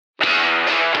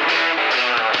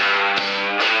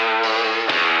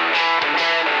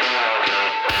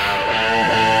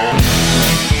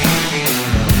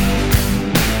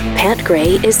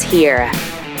Gray is here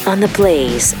on the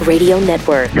Blaze Radio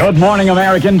Network. Good morning,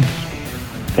 Americans.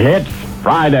 It's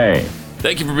Friday.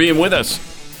 Thank you for being with us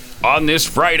on this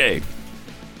Friday.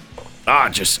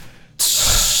 Just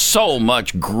so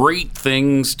much great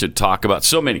things to talk about.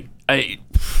 So many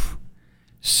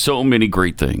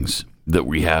great things that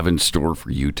we have in store for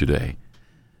you today.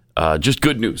 Just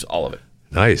good news, all of it.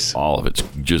 Nice. All of it's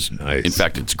just nice. In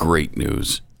fact, it's great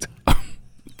news. I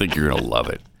think you're going to love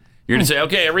it. You're going to say,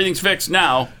 okay, everything's fixed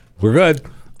now. We're good.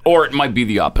 Or it might be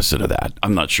the opposite of that.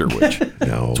 I'm not sure which.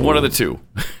 No. It's one of the two.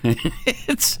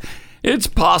 It's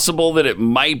possible that it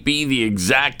might be the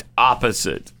exact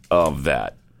opposite of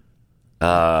that.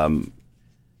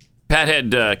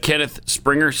 Pathead Kenneth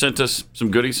Springer sent us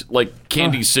some goodies, like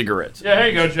candy cigarettes. Yeah, here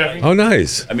you go, Jeffy. Oh,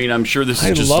 nice. I mean, I'm sure this is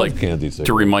I just love like candy to cigarettes.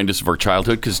 remind us of our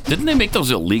childhood, because didn't they make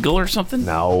those illegal or something?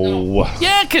 No.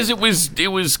 Yeah, because it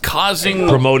was causing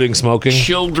Promoting smoking.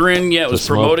 children. Yeah, it was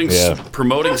smoke,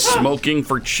 promoting smoking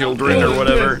for children or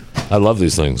whatever. I love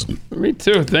these things. Me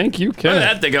too. Thank you, Look at Ken.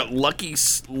 that, they got Lucky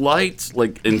Lights,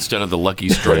 like instead of the Lucky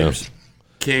Stripes.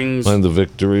 Kings. And the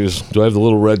victories. Do I have the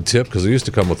little red tip? Because it used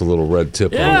to come with a little red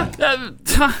tip. Yeah,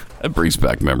 that brings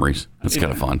back memories. That's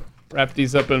kind of fun. Wrap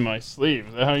these up in my sleeve.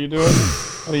 Is that how you do it?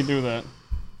 How do you do that?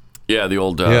 Yeah, the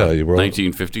old you wrote-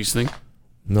 1950s thing.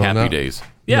 No, Happy not- days.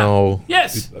 Yeah. No.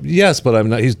 Yes. Yes, but I'm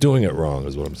not. He's doing it wrong,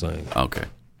 is what I'm saying. Okay.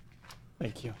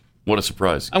 Thank you. What a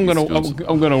surprise. I'm gonna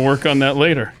work on that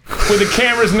later. With the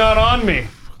cameras not on me.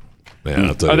 Man,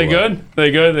 I'll tell Are you they what. good? They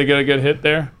good? They got a good hit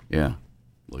there. Yeah.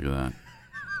 Look at that.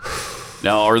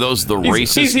 Now, are those the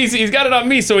racist? He's got it on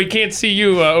me, so he can't see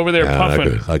you over there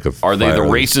puffing. I could Are they the fire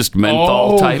them. racist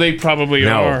menthol type? They probably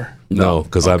No. are. No,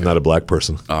 because I'm not a black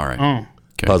person. All right. Oh.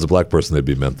 If I was a black person, they'd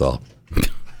be menthol.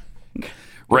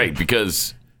 Right,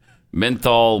 because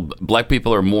black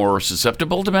people are more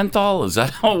susceptible to menthol? Is that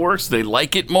how it works? They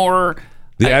like it more?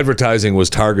 The advertising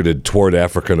was targeted toward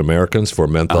African Americans for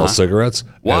menthol cigarettes.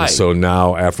 Why? And so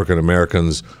now African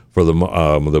Americans, for the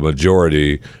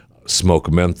majority,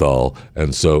 smoke menthol,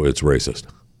 and so it's racist.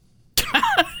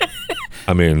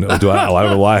 I mean, I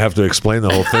don't know why I have to explain the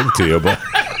whole thing to you, but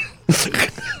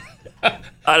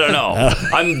I don't know.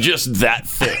 I'm just that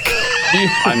thick.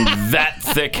 I'm that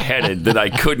thick-headed that I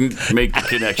couldn't make the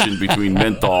connection between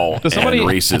menthol and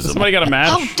racism. Does somebody got a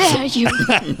match? How dare you?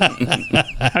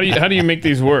 How do you make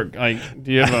these work? Like,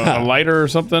 do you have a lighter or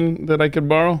something that I could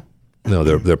borrow? no,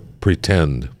 they're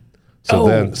pretend. So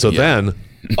then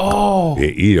you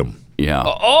eat them. Yeah.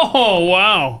 Oh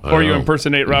wow! Or you know.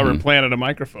 impersonate Robert Plant at a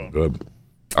microphone. Good.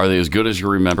 Are they as good as you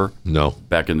remember No,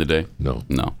 back in the day? no,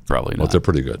 No, probably but not. they're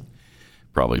pretty good.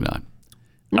 Probably not.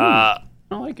 I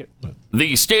like it.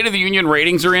 The State of the Union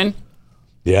ratings are in.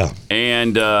 Yeah.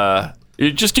 And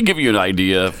just to give you an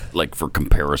idea, like for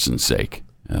comparison's sake,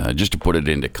 just to put it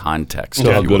into context.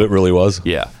 So how good it really was?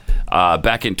 Yeah.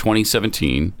 Back in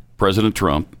 2017, President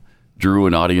Trump drew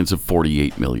an audience of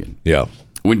 48 million. Yeah.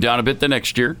 Went down a bit the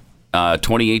next year.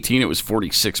 2018, it was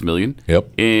 46 million.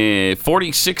 Yep.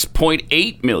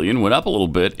 46.8 million, went up a little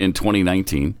bit in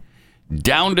 2019.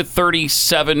 Down to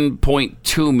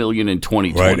 37.2 million in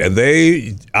 2020. Right, and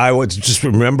I would just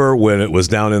remember when it was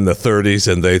down in the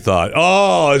 30s, and they thought,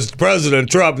 "Oh, it's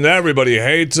President Trump, and everybody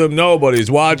hates him.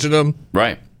 Nobody's watching him."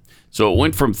 Right. So it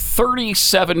went from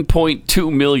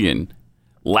 37.2 million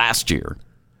last year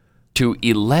to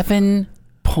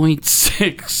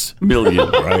 11.6 million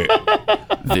Right,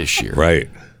 this year. right.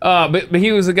 But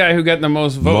he was the guy who got the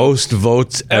most votes. Most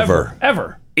votes ever.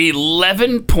 Ever.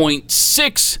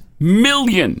 11.6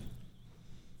 million.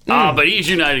 But he's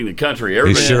uniting the country.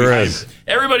 He sure is.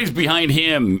 Everybody's behind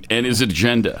him and his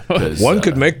agenda. 'Cause, One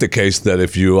could make the case that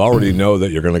if you already know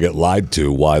that you're going to get lied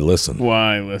to, why listen?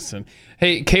 Why listen?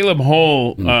 Hey, Caleb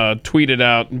Hull tweeted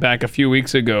out back a few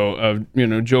weeks ago of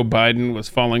Joe Biden was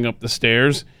falling up the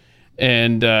stairs,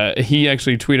 and he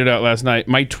actually tweeted out last night.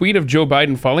 My tweet of Joe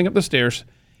Biden falling up the stairs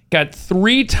got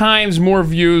 3 times more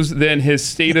views than his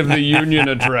State of the Union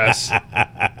address.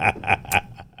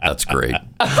 That's great.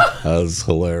 That's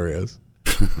hilarious.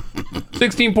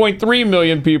 16.3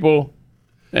 million people,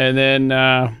 and then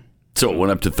So it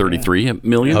went up to 33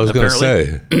 million. I was going to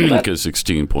apparently. say, Because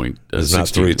 16 point. it's not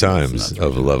 3 times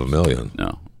of 11 million.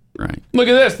 No, right. look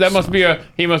at this. That must be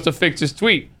he must have fixed his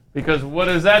tweet, because what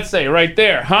does that say right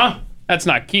there? Huh? That's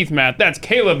not Keith math. That's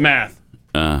Caleb math.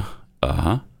 Yeah.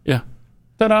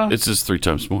 Ta-da. It says 3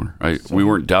 times more. We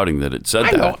weren't doubting that it said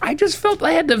I that. know. I just felt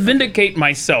I had to vindicate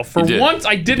myself. For You did. once,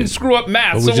 I didn't screw up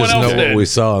math. But we Someone just else know did. what we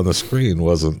saw on the screen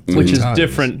wasn't 3 Which is times.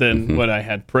 different than what I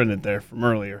had printed there from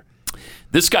earlier.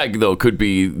 This guy, though, could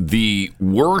be the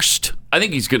worst. I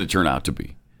think he's going to turn out to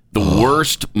be the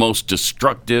worst, most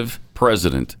destructive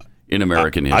president in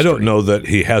American history. I don't know that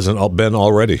he hasn't been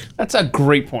already. That's a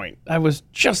great point. I was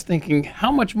just thinking,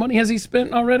 how much money has he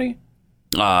spent already?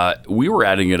 We were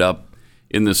adding it up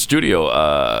in the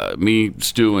studio, me,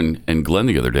 Stu, and Glenn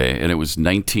the other day, and it was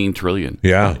 $19 trillion.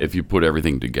 Yeah. If you put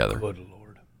everything together. Good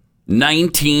Lord.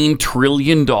 $19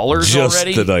 trillion Just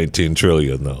already? the $19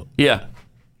 trillion, though. Yeah.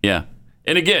 Yeah.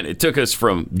 And again, it took us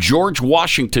from George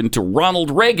Washington to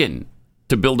Ronald Reagan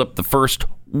to build up the first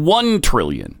 $1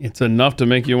 trillion. It's enough to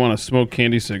make you want to smoke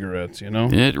candy cigarettes, you know?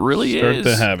 It really Start is.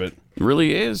 the habit. It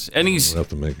really is. And he's We'll have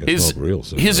to make it smoke real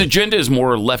soon. his agenda is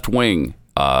more left-wing,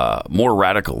 more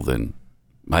radical than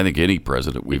I think any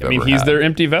president we've ever had. He's their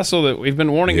empty vessel that we've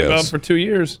been warning Yes. about for 2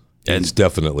 years. It's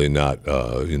definitely not,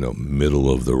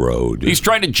 middle of the road. He's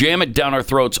trying to jam it down our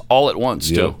throats all at once,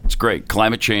 too. Yep. It's great.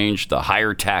 Climate change, the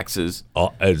higher taxes,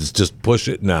 It's just push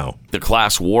it now. the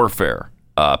class warfare,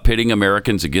 pitting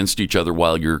Americans against each other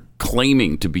while you're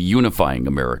claiming to be unifying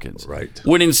Americans. Right.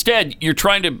 When instead you're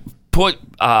trying to push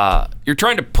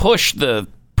the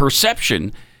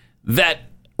perception that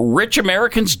rich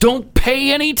Americans don't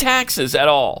pay any taxes at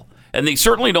all, and they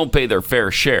certainly don't pay their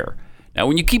fair share. Now,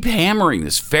 when you keep hammering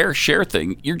this fair share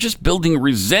thing, you're just building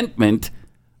resentment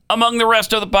among the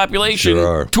rest of the population Sure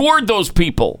are. toward those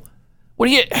people.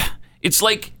 It's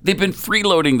like they've been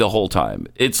freeloading the whole time.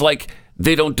 It's like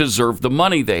they don't deserve the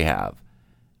money they have.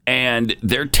 And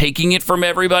they're taking it from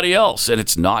everybody else, and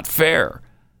it's not fair.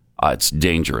 It's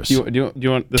dangerous. Do you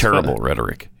want this Terrible fun?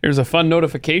 rhetoric. Here's a fun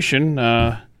notification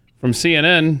from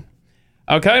CNN.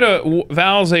 Al-Qaeda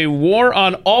vows a war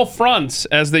on all fronts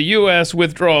as the U.S.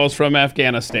 withdraws from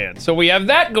Afghanistan. So we have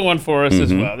that going for us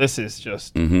as well. This is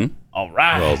just all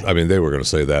right. Well, they were going to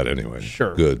say that anyway.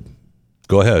 Sure. Good.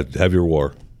 Go ahead. Have your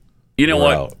war. You know We're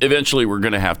what? out. Eventually, we're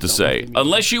going to have to say,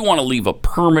 unless you want to leave a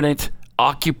permanent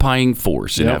occupying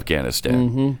force in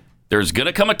Afghanistan, there's going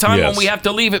to come a time when Yes. we have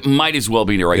to leave it. Might as well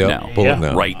be right Yep. now. Pull it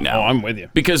now. Right now. Oh, I'm with you.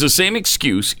 Because the same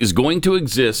excuse is going to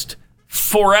exist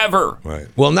forever. Right.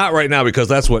 Well, not right now because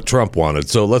that's what Trump wanted.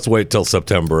 So let's wait till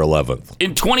September 11th.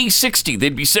 In 2060,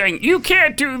 they'd be saying, you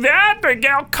can't do that. The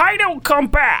Al-Qaeda will come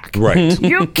back. Right.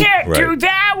 You can't do Right.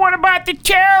 that. What about the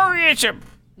terrorism?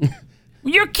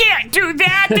 You can't do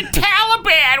that. The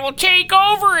Taliban will take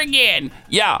over again.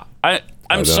 Yeah, I'm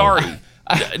know. sorry.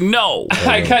 No.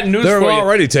 I got news They're for you.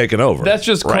 already taken over. That's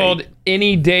just Right. called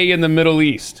any day in the Middle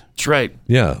East. That's right.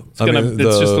 yeah. It's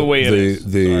just the way it is.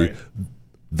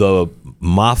 The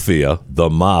mafia, the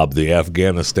mob, the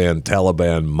Afghanistan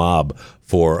Taliban mob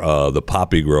for the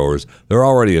poppy growers, they're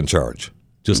already in charge.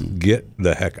 Just get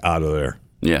the heck out of there.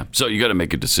 Yeah. So you got to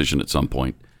make a decision at some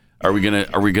point. Are we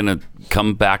gonna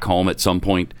come back home at some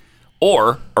point,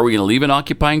 or are we gonna leave an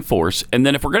occupying force? And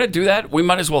then if we're gonna do that, we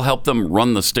might as well help them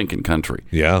run the stinking country.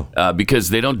 Yeah.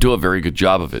 Because they don't do a very good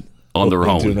job of it on their They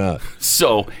own. do not.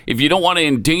 So if you don't want to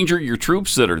endanger your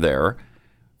troops that are there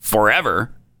forever,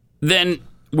 then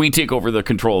we take over the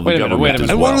control of the Wait a minute, government wait a minute. as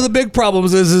And well. one of the big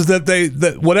problems is that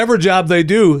that whatever job they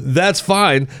do, that's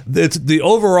fine. It's the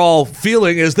overall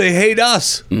feeling is they hate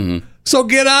us. Mm-hmm. So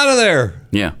get out of there.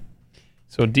 Yeah.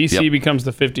 So D.C. Yep. becomes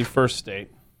the 51st state.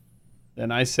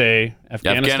 Then I say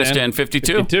Afghanistan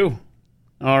 52. 52.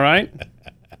 All right.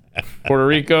 Puerto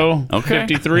Rico Okay.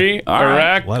 53. All right.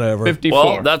 Iraq Whatever. 54.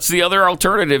 Well, that's the other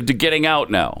alternative to getting out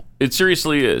now. It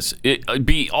seriously is.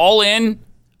 Be all in,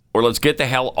 or let's get the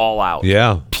hell all out.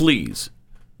 Yeah. Please,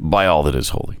 by all that is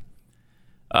holy.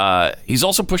 He's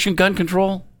also pushing gun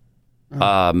control.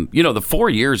 The 4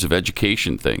 years of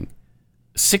education thing,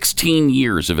 16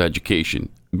 years of education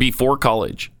before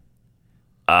college.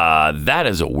 That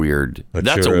is a weird.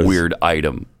 That's sure a is. weird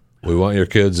item. We want your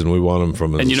kids, and we want them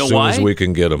from as And you know soon why? as we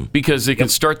can get them. Because they can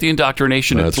start the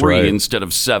indoctrination at That's 3 right. instead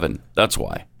of 7. That's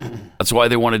why. That's why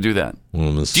they want to do that.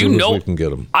 As Do you soon know? as we can get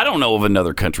them. I don't know of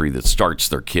another country that starts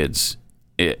their kids'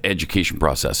 education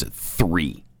process at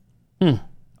 3.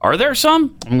 Are there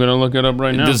some? I'm going to look it up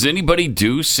right now. Does anybody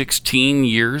do 16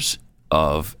 years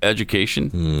of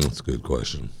education? That's a good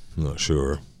question. I'm not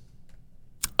sure.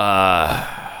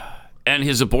 And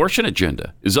his abortion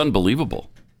agenda is unbelievable.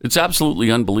 It's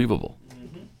absolutely unbelievable.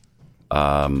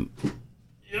 What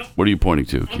are you pointing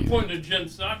to, I'm Keith? pointing to Jen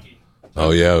Psaki.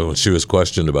 Oh yeah, when she was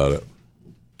questioned about it.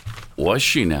 Was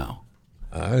she now?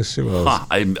 She was. Huh,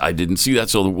 I didn't see that,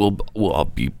 so I'll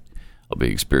be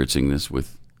experiencing this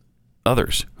with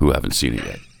others who haven't seen it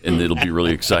yet, and it'll be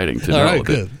really exciting to know right, that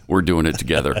good. we're doing it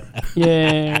together.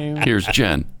 Yay. Here's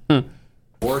Jen.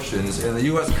 Abortions. In the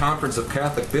U.S. Conference of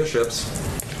Catholic Bishops,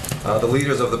 the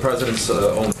leaders of the president's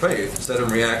own faith said in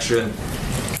reaction,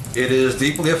 "It is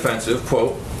deeply offensive,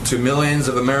 quote, to millions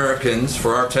of Americans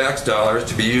for our tax dollars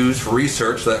to be used for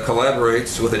research that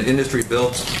collaborates with an industry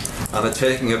built on the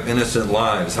taking of innocent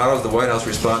lives. How does the White House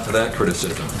respond to that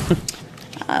criticism?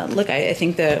 Look, I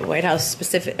think the White House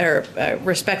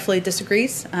respectfully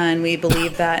disagrees, and we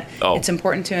believe that it's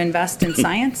important to invest in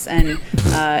science and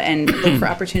look for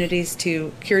opportunities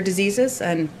to cure diseases,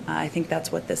 and I think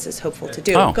that's what this is hopeful to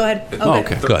do. Go ahead.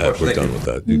 Okay. Go ahead. We're done with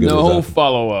that. You good No with that?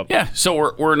 follow-up. Yeah,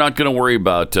 so we're not going to worry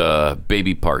about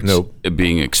baby parts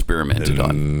being experimented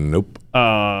on. Nope.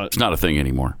 It's not a thing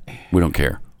anymore. We don't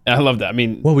care. I love that. I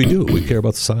mean, Well, we do. We care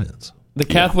about the science. the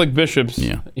Catholic bishops,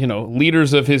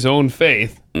 leaders of his own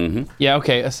faith. Mm-hmm. Yeah,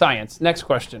 okay, science. Next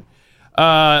question.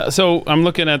 So I'm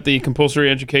looking at the compulsory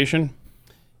education,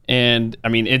 and I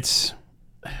mean, it's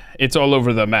all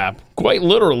over the map. Quite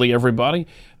literally, everybody.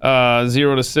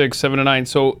 0 to 6, 7 to 9.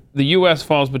 So the U.S.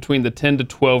 falls between the 10 to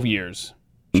 12 years.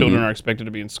 Children are expected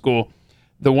to be in school.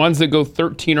 The ones that go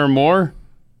 13 or more,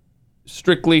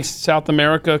 strictly South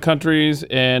America countries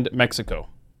and Mexico.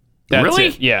 That's Really?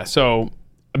 it. Yeah, so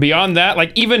beyond that,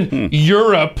 like even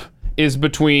Europe is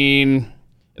between,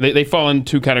 they fall in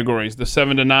two categories, the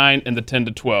 7 to 9 and the 10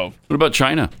 to 12. What about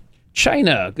China?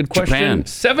 China, good question. Japan.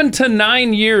 7 to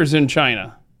 9 years in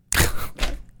China.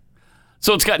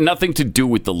 So it's got nothing to do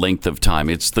with the length of time.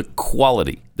 It's the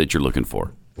quality that you're looking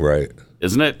for, Right.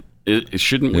 isn't it?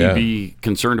 Shouldn't we be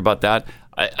concerned about that?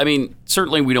 I mean,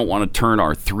 certainly we don't want to turn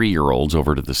our 3-year-olds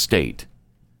over to the state.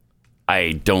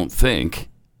 I don't think.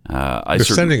 You're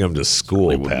sending them to school,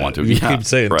 wouldn't Pat. want to. You Yeah, keep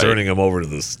saying right. turning them over to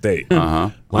the state.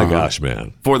 My gosh,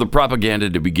 man. For the propaganda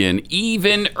to begin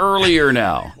even earlier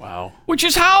now. Wow. Which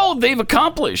is how they've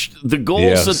accomplished the goals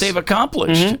Yes. that they've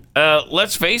accomplished.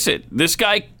 Let's face it, this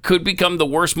guy could become the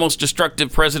worst, most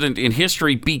destructive president in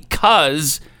history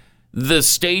because the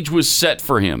stage was set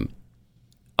for him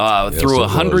through it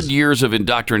 100 was. years of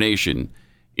indoctrination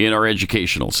in our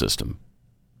educational system.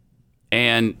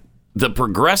 And the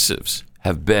progressives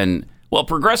have been, well,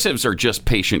 progressives are just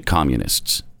patient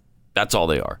communists. That's all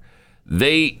they are.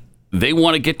 They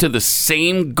want to get to the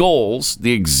same goals,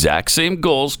 the exact same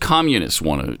goals communists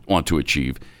want to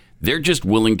achieve. They're just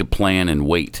willing to plan and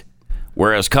wait.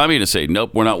 Whereas communists say,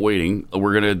 nope, we're not waiting.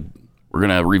 We're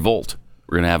gonna revolt.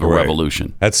 We're gonna have a Right.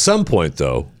 revolution. At some point,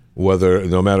 though,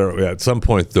 at some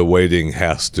point, the waiting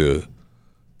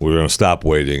we're going to stop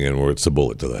waiting and it's a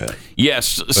bullet to the head.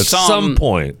 Yes, At some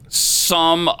point.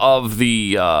 some of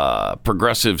the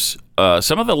progressives,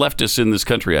 some of the leftists in this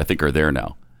country, I think, are there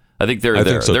now. I think they're I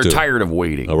there. think so, They're too. tired of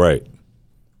waiting. All right.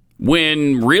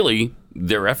 When really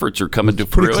their efforts are coming to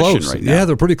Pretty fruition close. right now. Yeah,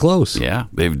 they're pretty close. Yeah,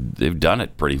 they've done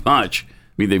it pretty much. I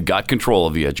mean, they've got control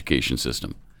of the education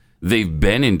system. They've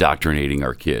been indoctrinating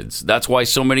our kids. That's why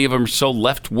so many of them are so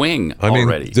left wing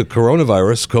already. The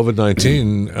coronavirus,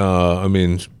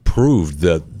 COVID-19, proved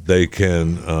that they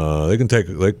can take.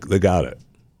 They got it.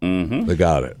 Mm-hmm. They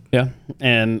got it. Yeah,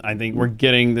 and I think we're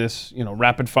getting this,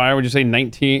 rapid fire. Would you say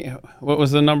 19? What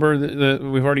was the number that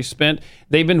we've already spent?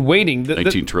 They've been waiting.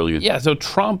 19 trillion. Yeah, so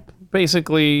Trump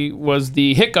basically was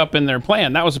the hiccup in their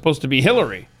plan. That was supposed to be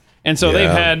Hillary. And so they've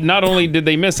had, not only did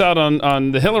they miss out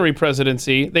on the Hillary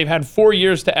presidency, they've had 4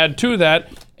 years to add to that.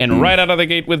 And right out of the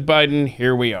gate with Biden,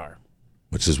 here we are.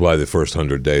 Which is why the first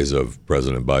 100 days of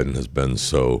President Biden has been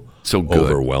so good.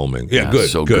 overwhelming. Yeah, good.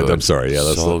 So good. I'm sorry. Yeah,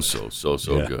 that's so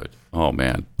good. Oh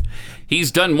man,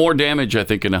 he's done more damage, I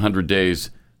think, in 100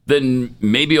 days than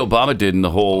maybe Obama did in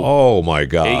the whole Oh my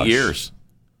gosh. 8 years.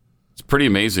 It's pretty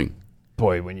amazing,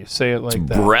 Boy, when you say it like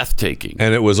that. breathtaking.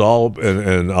 And it was all,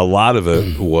 and a lot of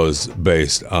it was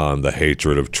based on the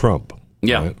hatred of Trump.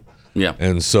 Yeah, right? yeah.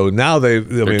 And so now They're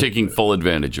taking full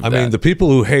advantage of that. the people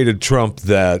who hated Trump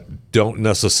that don't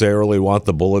necessarily want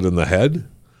the bullet in the head.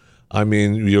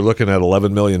 You're looking at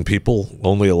 11 million people,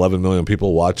 only 11 million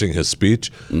people watching his speech.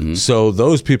 Mm-hmm. So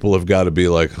those people have got to be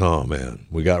like, oh man,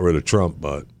 we got rid of Trump,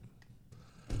 but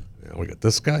we got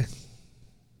this guy.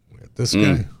 We got this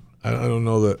guy. I don't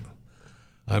know that.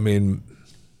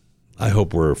 I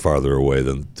hope we're farther away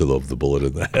than to love the bullet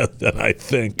in the head than I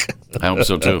think. I hope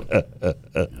so too.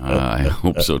 I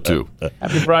hope so too.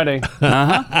 Happy Friday.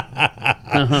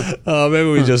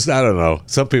 Maybe we just, I don't know.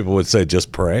 Some people would say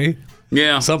just pray.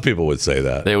 Yeah, Some people would say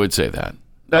that. they would say that.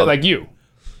 Like you,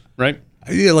 right?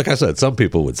 Yeah, like I said, some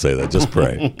people would say that. Just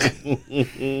pray.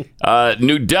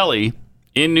 New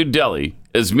Delhi,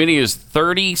 as many as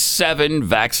 37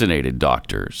 vaccinated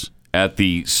doctors at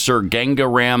the Sir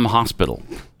Gangaram Hospital.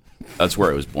 That's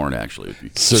where I was born, actually.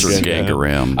 Sir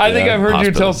Gangaram. I think I've heard you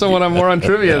Hospital. tell someone I'm more on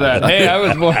trivia that. Hey, I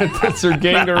was born at the Sir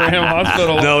Gangaram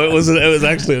Hospital. No, it was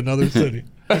actually another city.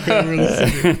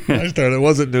 I started. It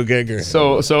wasn't New Gangraham.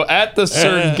 So at the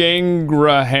Sir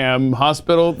Gangraham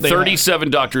Hospital,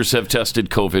 37 doctors have tested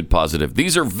COVID positive.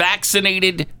 These are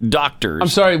vaccinated doctors. I'm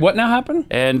sorry, what now happened?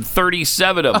 And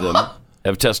 37 of them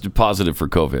have tested positive for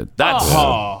COVID.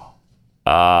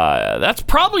 That's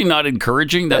probably not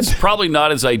encouraging. That's probably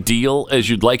not as ideal as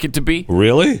you'd like it to be.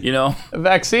 Really? You know, The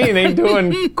vaccine ain't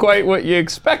doing quite what you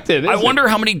expected. I wonder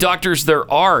how many doctors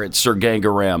there are at Sir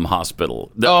Gangraham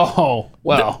Hospital.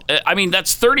 I mean,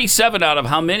 that's 37 out of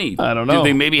how many? I don't know. Do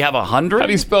they maybe have 100? How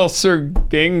do you spell Sir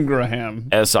Gangraham?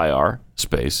 SIR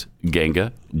space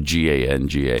Ganga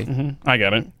GANGA I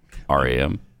got it.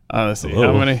 RAM. Let's see.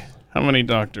 Oh. How many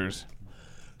doctors?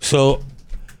 So,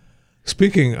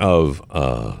 speaking of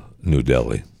New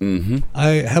Delhi, I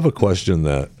have a question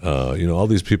that all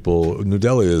these people. New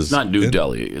Delhi is It's not New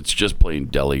Delhi. It's just plain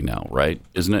Delhi now, right?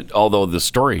 Isn't it? Although the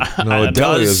story No,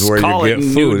 Delhi is where call you get it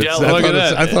New food. Delhi. Look at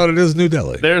that. I thought it is New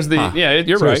Delhi. There's the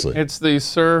you're Seriously. right. It's the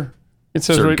Sir. It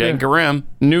says Sir right there, Gangraham.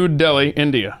 New Delhi,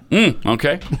 India.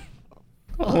 Okay.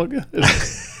 Oh, look at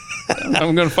this.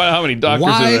 I'm going to find out how many doctors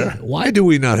are there. Why do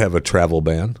we not have a travel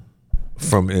ban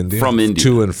from India? From India.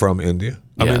 To and from India.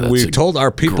 Yeah, I mean, that's we a told our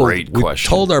people. great We question.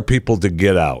 told our people to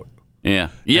get out. Yeah.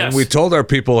 Yes. And we told our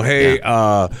people, hey,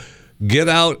 get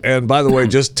out. And by the way,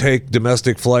 just take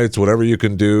domestic flights, whatever you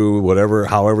can do,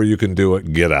 however you can do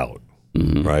it, get out.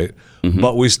 Right?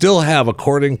 But we still have,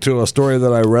 according to a story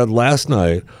that I read last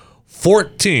night,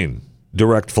 14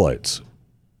 direct flights,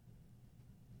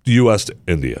 U.S. to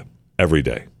India, every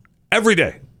day. Every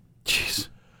day. Jeez.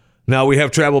 Now we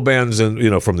have travel bans from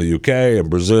the UK and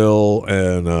Brazil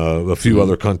and a few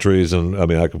other countries, and I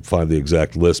mean I can find the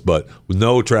exact list, but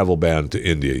no travel ban to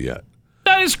India yet.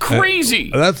 That is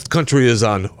crazy. That country is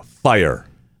on fire.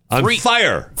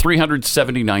 Fire.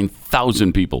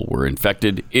 379,000 people were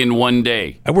infected in one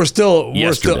day. And we're still.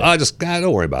 Yesterday.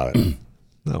 Don't worry about it.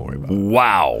 Don't worry about it.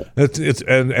 Wow.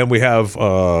 And we have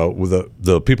with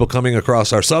the people coming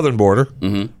across our southern border,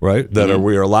 right? That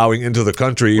we are allowing into the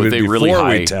country even With a before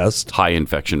really we test. high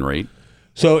infection rate.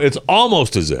 So it's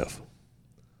almost as if.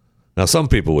 Now, some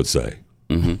people would say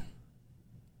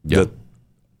that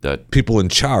people in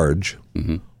charge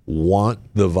want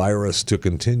the virus to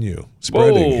continue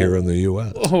spreading here in the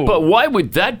U.S. But why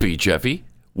would that be, Jeffy?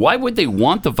 Why would they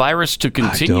want the virus to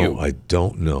continue? I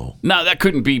don't know. Now, that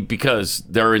couldn't be because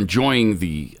they're enjoying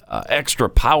the extra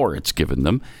power it's given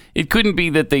them. It couldn't be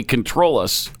that they control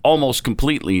us almost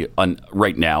completely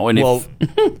right now. And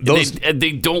if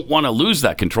they don't want to lose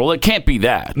that control, it can't be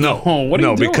that. No, what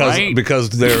are you doing? because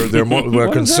they're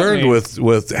more concerned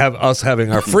with us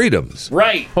having our freedoms,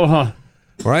 Right. Hold on.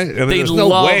 right? I mean, there's no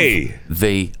way.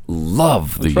 They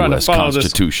love the Trying to U.S. follow this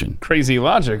Constitution. crazy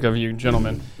logic of you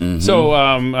gentlemen. So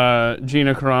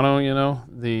Gina Carano,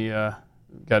 the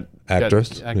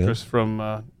actress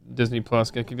from Disney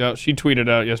Plus, got kicked out. She tweeted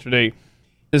out yesterday.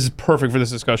 This is perfect for this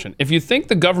discussion. If you think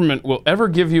the government will ever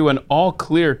give you an all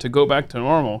clear to go back to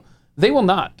normal, they will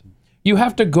not. You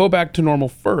have to go back to normal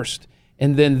first,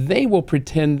 and then they will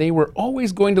pretend they were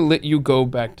always going to let you go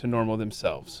back to normal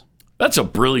themselves. That's a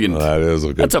brilliant.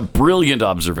 That's a brilliant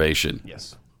observation.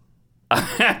 Yes.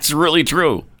 That's really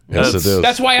true. Yes, it is.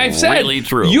 That's why I've said really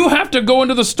true. You have to go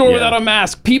into the store without a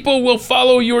mask. People will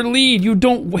follow your lead. You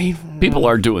don't wait. People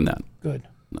are doing that. Good.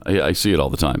 I see it all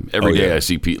the time. Every day I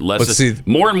see people.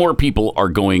 More and more people are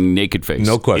going naked face.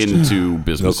 No question. Into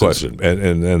businesses. No question,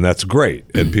 and that's great.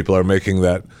 And people are making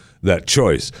that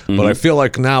choice. But I feel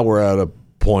like now we're at a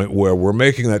point where we're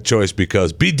making that choice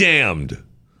because be damned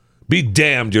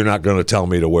you're not going to tell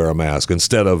me to wear a mask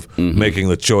instead of making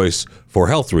the choice for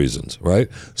health reasons, right?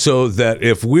 So that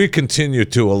if we continue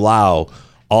to allow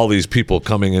all these people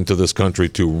coming into this country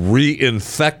to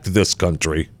reinfect this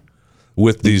country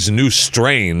with these new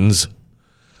strains,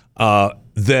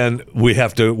 then we're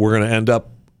going to end up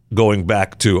going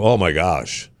back to, oh my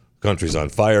gosh, country's on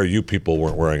fire. You people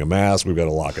weren't wearing a mask. We've got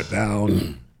to lock it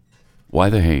down. Why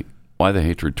the hate? Why the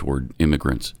hatred toward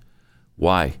immigrants?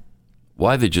 Why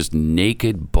the just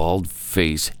naked, bald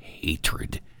face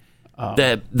hatred?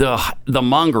 The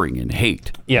mongering and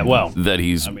hate. Yeah, well, that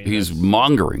he's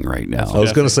mongering right now. I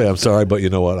was going to say I'm sorry, but you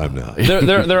know what? I'm not.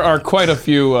 There are quite a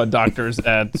few doctors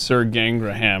at Sir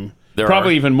Gangraham.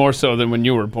 Probably even more so than when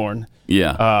you were born.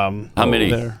 Yeah. How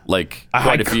many? Like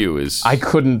quite a few. I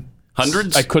couldn't.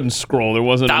 Hundreds? I couldn't scroll. There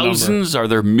wasn't thousands. A number. Are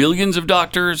there millions of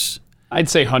doctors? I'd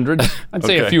say hundreds. I'd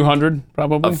say a few hundred,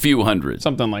 probably. A few hundred.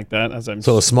 Something like that.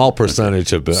 So a small percentage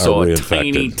have been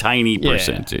reinfected. Tiny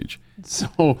percentage. So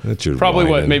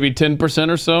probably maybe 10%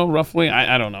 or so, roughly.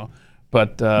 I don't know.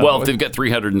 But if they've got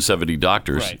 370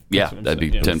 doctors, right, that'd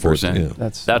be 10%. Yeah.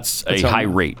 That's a high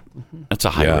rate. That's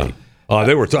a high rate.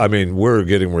 They were. We're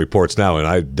getting reports now, and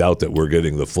I doubt that we're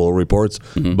getting the full reports.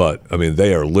 But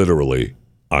they are literally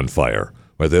on fire.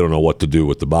 Right? They don't know what to do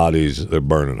with the bodies. They're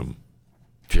burning them.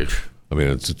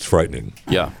 It's frightening.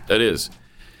 Yeah, that is.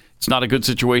 It's not a good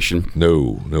situation.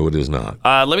 No, it is not.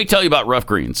 Let me tell you about Rough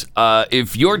Greens.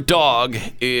 If your dog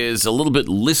is a little bit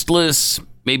listless,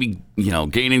 maybe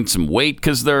gaining some weight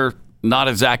because they're not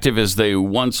as active as they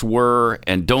once were,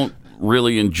 and don't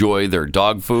really enjoy their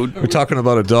dog food. We're talking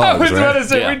about a dog. I was about to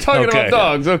say, we're talking about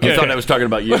dogs. Okay. You thought I was talking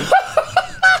about you?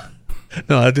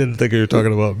 No, I didn't think you were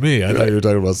talking about me. I thought you were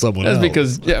talking about someone else. That's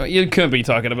because you couldn't be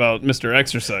talking about Mr.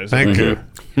 Exercise. Thank you.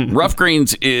 Rough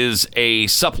Greens is a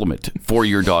supplement for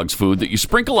your dog's food that you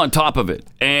sprinkle on top of it.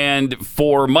 And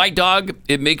for my dog,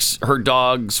 it makes her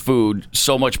dog's food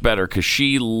so much better because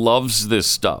she loves this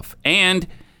stuff. And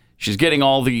she's getting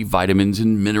all the vitamins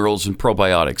and minerals and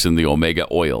probiotics and the omega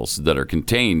oils that are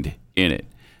contained in it.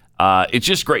 It's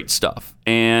just great stuff.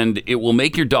 And it will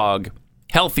make your dog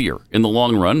healthier in the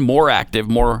long run, more active,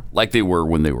 more like they were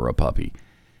when they were a puppy.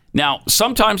 Now,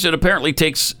 sometimes it apparently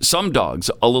takes some dogs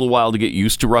a little while to get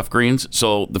used to Rough Greens.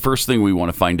 So the first thing we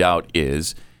want to find out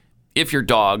is if your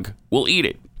dog will eat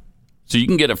it. So you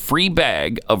can get a free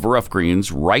bag of Rough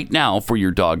Greens right now for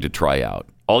your dog to try out.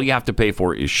 All you have to pay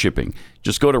for is shipping.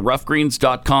 Just go to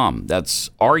roughgreens.com. That's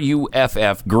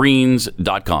RUFF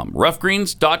greens.com.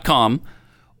 Roughgreens.com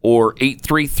or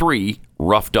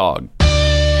 833-ROUGH-DOG.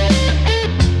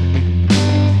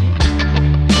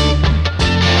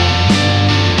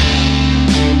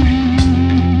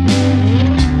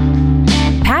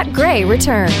 Pat Gray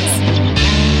returns.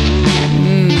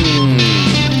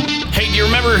 Hey, do you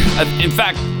remember? In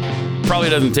fact, probably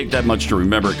doesn't take that much to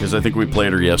remember because I think we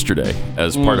played her yesterday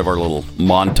as part of our little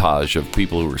montage of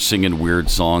people who were singing weird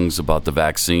songs about the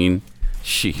vaccine.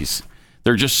 Jeez.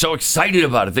 They're just so excited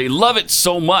about it. They love it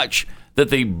so much that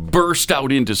they burst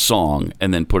out into song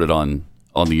and then put it on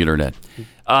the internet.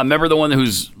 Remember the one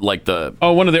who's like the...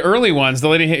 Oh, one of the early ones. The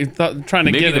lady trying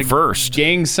to get the a first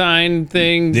gang sign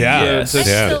thing. Yeah. Yes. I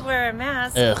still wear a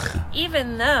mask,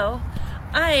 even though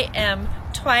I am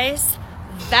twice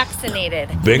vaccinated.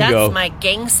 Bingo. That's my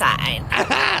gang sign.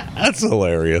 That's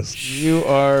hilarious. You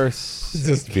are...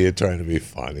 Just trying to be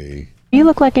funny. You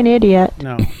look like an idiot.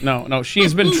 No.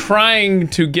 She's been trying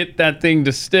to get that thing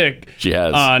to stick. She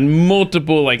has. On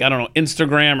multiple,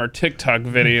 Instagram or TikTok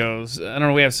videos. I don't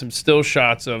know. We have some still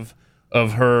shots of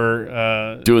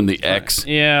her doing the X.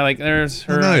 Yeah, there's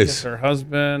her. Nice. I guess her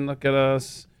husband. Look at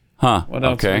us. Huh. What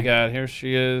else okay. we got? Here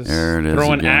she is. There it is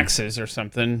throwing again. axes or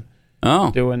something.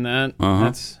 Oh. Doing that.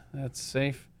 Uh-huh. That's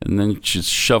safe. And then she's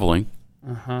shoveling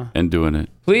and doing it.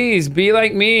 Please be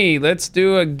like me. Let's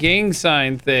do a gang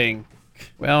sign thing.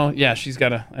 Well, yeah, she's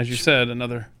got as you said,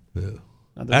 another Axe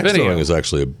video. throwing is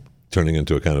actually turning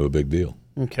into a kind of a big deal.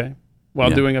 Okay.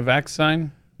 While doing a vax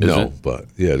sign? But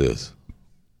yeah, it is.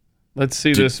 Let's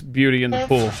see this beauty in the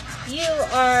pool. You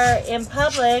are in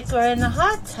public or in the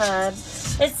hot tub.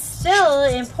 It's still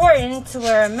important to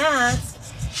wear a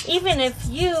mask, even if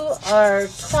you are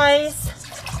twice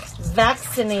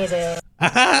vaccinated.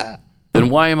 Then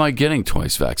why am I getting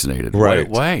twice vaccinated? Right.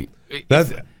 Why?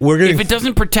 If it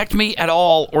doesn't protect me at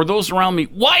all or those around me,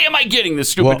 why am I getting this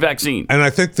stupid vaccine? And I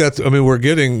think we're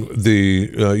getting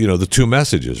the two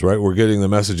messages, right? We're getting the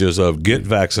messages of get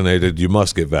vaccinated, you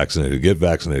must get vaccinated, get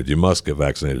vaccinated, you must get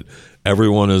vaccinated.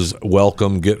 Everyone is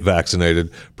welcome, get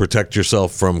vaccinated, protect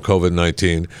yourself from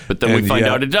COVID-19. But then we find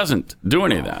out it doesn't do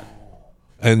any of that.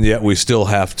 And yet we still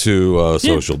have to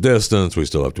social distance. We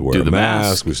still have to wear a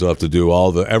mask. We still have to do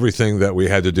everything that we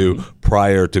had to do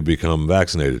prior to become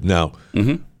vaccinated. Now,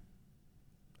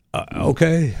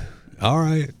 okay, all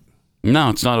right. No,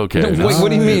 it's not okay. No, what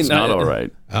do you mean? It's not all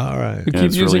right. All right. You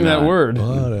keep using that word.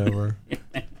 Whatever.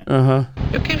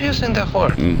 You keep using that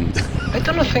word. I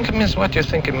don't think it means what you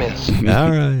think it means. All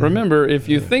right. Remember, if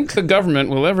you think the government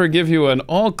will ever give you an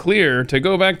all clear to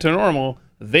go back to normal,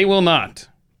 they will not.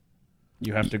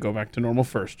 You have to go back to normal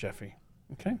first, Jeffy.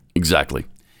 Okay? Exactly.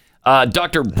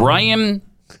 Dr. Byram,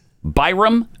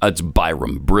 it's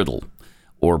Byram Brittle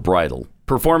or Bridle,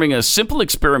 performing a simple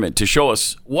experiment to show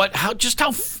us how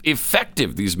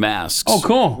effective these masks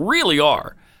really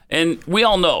are. And we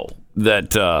all know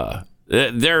that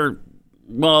they're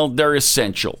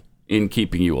essential in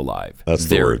keeping you alive.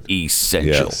 They're word.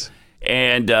 Essential. Yes.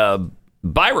 And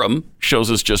Byram shows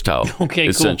us just how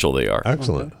essential they are.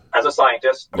 Excellent. As a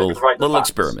scientist, I'm going to provide the Little facts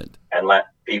experiment. and let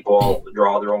people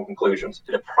draw their own conclusions.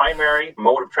 The primary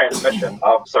mode of transmission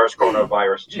of SARS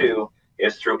coronavirus 2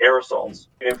 is through aerosols.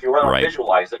 If you want to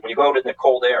visualize it, when you go out in the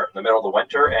cold air in the middle of the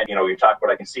winter and you talk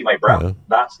about I can see my breath,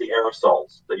 that's the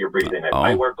aerosols that you're breathing in.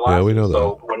 I wear glasses, we know that.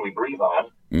 so when we breathe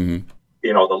on,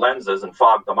 the lenses and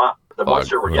fog them up. The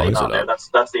moisture we're getting on there, that's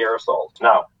the aerosols.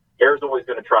 Now, air is always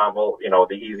going to travel,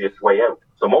 the easiest way out.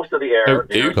 So most of the air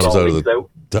comes out of the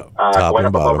top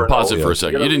and bottom. Pause it for a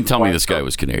second. You didn't tell me this guy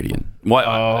was Canadian.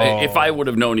 Why? If I would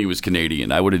have known he was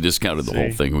Canadian, I would have discounted the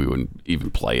whole thing. We wouldn't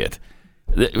even play it.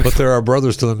 But there are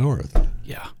brothers to the north.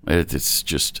 Yeah, it's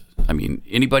just. I mean,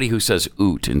 anybody who says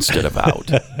 "oot" instead of "out,"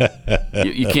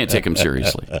 you can't take him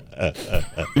seriously.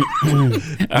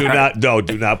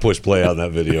 Do not push play on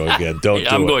that video again. Don't.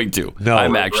 I'm going to. No,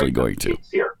 I'm actually going to.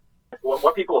 Here,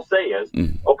 what people say is,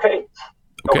 okay,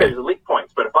 there's leak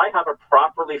points, but if I have a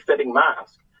properly fitting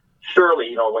mask,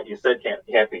 surely what you said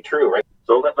can't be true, right?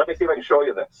 So let me see if I can show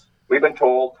you this. We've been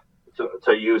told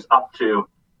to use up to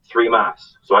 3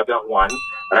 masks. So I've got one,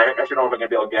 and I actually don't know if I'm going to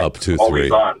be able to get up to always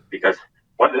 3 on, because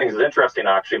one of the things that's interesting,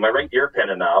 actually, my right ear pin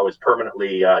now is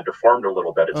permanently deformed a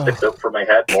little bit. It sticks out from my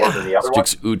head more than the other one.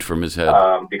 Sticks oot from his head.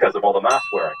 Because of all the mask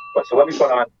wearing. But so let me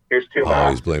put on, here's 2 masks. Oh,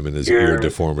 he's blaming his ear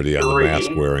deformity on the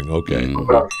mask wearing. Okay. I'll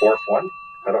put on a 4th one.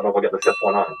 I don't know if I'll get the 5th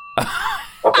one on.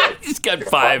 Okay. He's got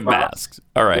 5 masks.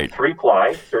 All right.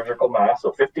 3-ply surgical mask,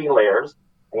 so 15 layers.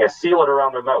 I'm going to seal it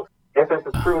around my mouth. If this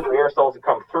is true, the aerosols have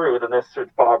come through, then this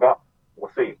should fog up. We'll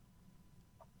see.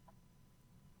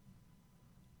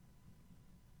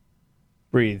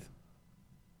 Breathe.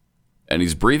 And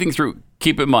he's breathing through.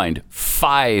 Keep in mind,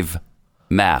 5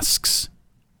 masks.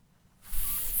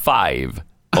 5.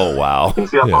 Oh, wow. Can you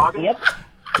see that fogging? Yep.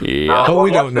 Yeah. But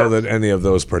we don't know that any of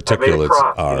those particulates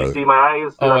are. Can you see my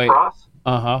eyes cross?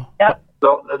 Uh-huh. Yep.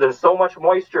 So there's so much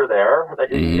moisture there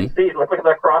that you can see. Look at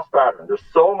that cross pattern. There's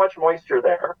so much moisture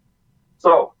there.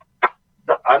 So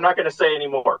I'm not going to say any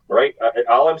more, right?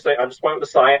 All I'm saying, I'm just going with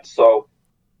the science. So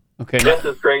this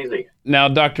is crazy. Now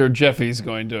Dr. Jeffy's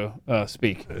going to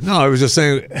speak. No, I was just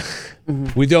saying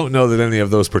we don't know that any of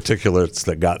those particulates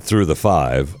that got through the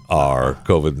 5 are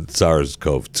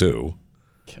SARS-CoV-2,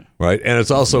 right? And it's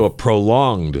also a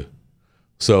prolonged.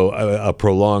 So a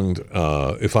prolonged.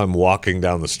 If I'm walking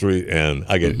down the street and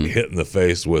I get hit in the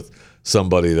face with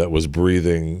somebody that was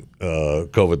breathing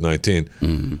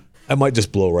COVID-19. I might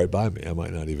just blow right by me. I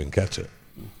might not even catch it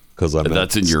because I'm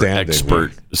that's in your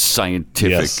expert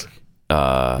scientific.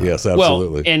 Yes,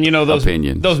 absolutely. Well, and those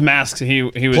opinion. Those masks he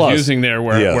was using there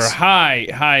were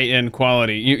high end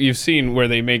quality. You've seen where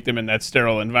they make them in that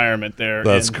sterile environment there.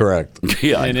 That's correct.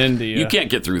 Yeah, in India. You can't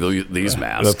get through these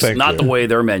masks. Not the way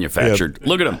they're manufactured. Yeah.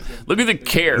 Look at them. Look at the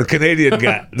care. The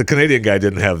Canadian guy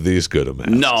didn't have these good of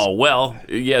masks. No, well,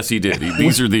 yes, he did.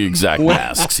 These are the exact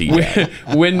masks he had.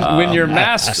 When your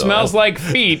mask smells like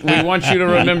feet, we want you to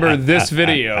remember this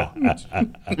video.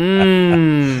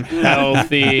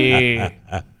 Healthy.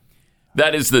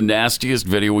 That is the nastiest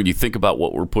video when you think about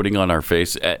what we're putting on our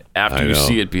face after you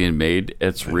see it being made.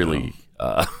 It's really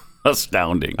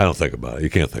astounding. I don't think about it. You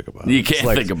can't think about it. You can't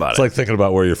think about it. It's like thinking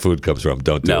about where your food comes from.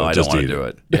 Don't do it. No, I don't want to do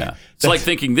it. Yeah. It's like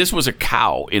thinking this was a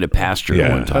cow in a pasture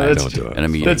one time. Don't do it. And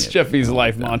I'm eating That's it. Jeffy's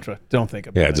life mantra. Don't think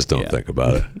about it. Yeah, just don't think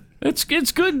about it. It's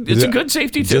good. It's a good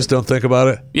safety tip. Just don't think about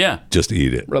it? Yeah. Just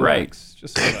eat it. Relax. Right.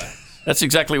 Just relax. That's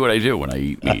exactly what I do when I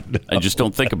eat meat. I just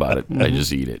don't think about it. I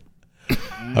just eat it.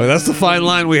 I mean, that's the fine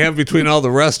line we have between all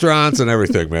the restaurants and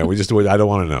everything, man. I don't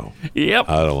want to know. Yep.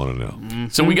 I don't want to know.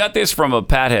 So we got this from a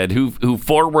Pathead who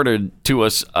forwarded to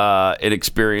us an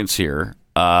experience here.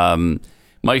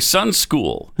 My son's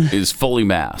school is fully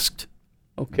masked.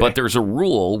 Okay. But there's a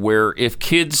rule where if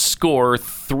kids score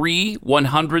 3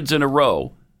 100s in a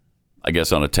row, I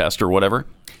guess on a test or whatever,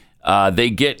 they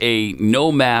get a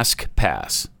no mask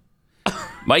pass.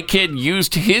 My kid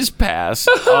used his pass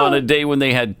on a day when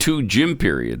they had 2 gym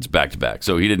periods back to back,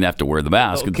 so he didn't have to wear the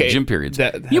mask at the gym periods.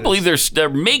 You believe they're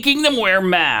making them wear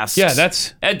masks? Yeah,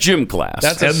 that's at gym class.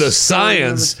 And the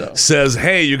science says,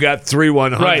 "Hey, you got 3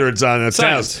 100s on a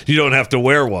test. You don't have to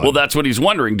wear one." Well, that's what he's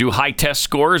wondering. Do high test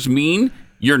scores mean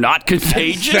you're not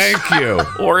contagious? Thank you.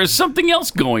 Or is something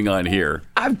else going on here?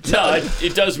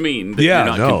 It does mean that you're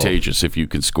not contagious if you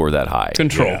can score that high.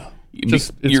 Control. Yeah.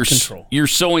 You're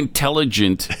so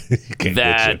intelligent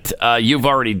that you've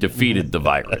already defeated the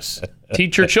virus.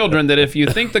 Teach your children that if you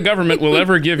think the government will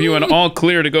ever give you an all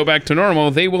clear to go back to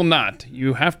normal, they will not.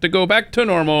 You have to go back to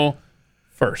normal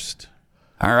first.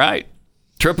 All right.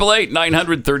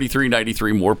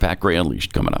 888-900-3393. More Pat Gray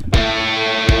Unleashed coming up.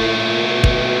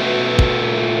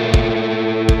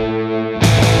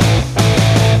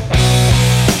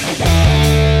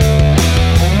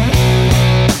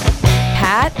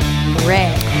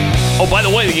 Ray. Oh, by the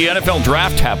way, the NFL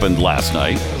draft happened last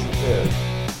night.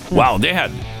 Wow, they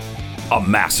had a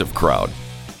massive crowd.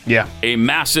 Yeah. A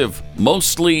massive,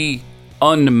 mostly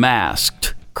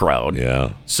unmasked crowd.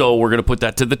 Yeah. So we're going to put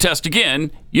that to the test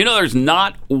again. You know, there's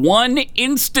not one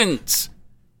instance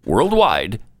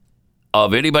worldwide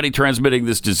of anybody transmitting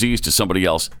this disease to somebody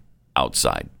else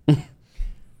outside.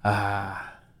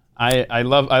 I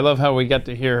love how we got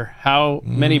to hear how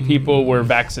many people were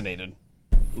vaccinated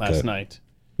last night.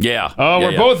 Yeah. Oh,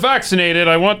 we're both vaccinated.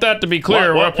 I want that to be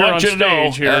clear. We're up here on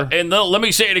stage here. And let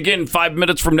me say it again 5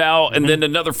 minutes from now, and then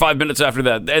another 5 minutes after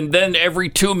that, and then every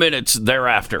 2 minutes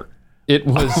thereafter. It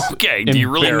was okay. Do you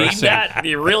really need that? Do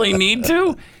you really need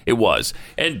to? It was.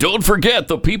 And don't forget,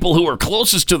 the people who are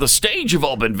closest to the stage have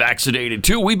all been vaccinated,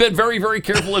 too. We've been very, very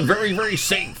careful and very, very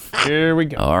safe. Here we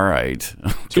go. All right.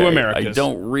 Okay. To America. I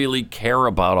don't really care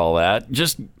about all that.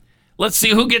 Just let's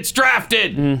see who gets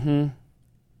drafted. Mm-hmm.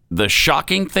 The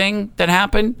shocking thing that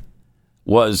happened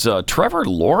was Trevor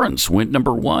Lawrence went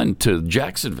number 1 to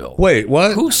Jacksonville. Wait,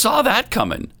 what? Who saw that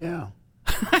coming? Yeah.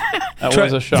 That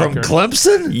was a shocker. From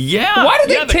Clemson? Yeah. Why did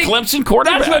they take the Clemson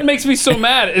quarterback? That's what makes me so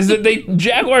mad is that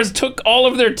Jaguars took all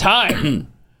of their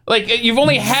time. Like, you've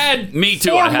only had me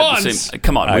too. 4 I had months. the same.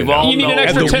 Come on, we've all you need know. an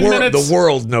extra 10 minutes. The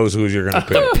world knows who you're going to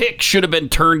pick. The pick should have been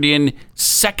turned in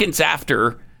seconds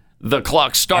after the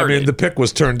clock started. I mean, the pick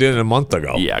was turned in a month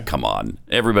ago. Yeah, come on.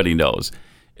 Everybody knows.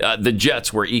 The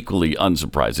Jets were equally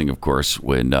unsurprising, of course,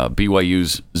 when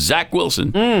BYU's Zach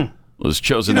Wilson was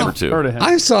chosen number 2.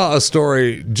 I saw a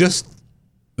story just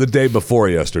the day before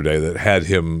yesterday that had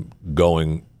him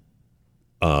going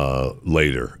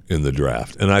later in the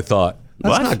draft. And I thought,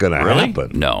 that's not going to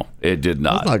happen. No, it did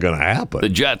not. That's not going to happen. The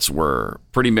Jets were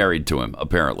pretty married to him,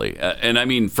 apparently. And I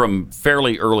mean, from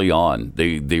fairly early on,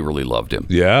 they really loved him.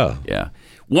 Yeah. Yeah.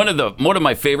 One of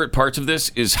my favorite parts of this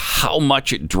is how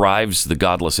much it drives the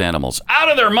godless animals out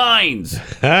of their minds.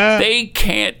 They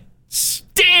can't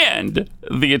stand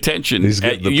the attention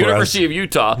at the University of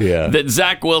Utah that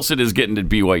Zach Wilson is getting at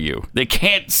BYU. They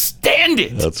can't stand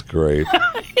it. That's great.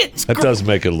 That does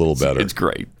make it a little better. It's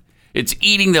great. It's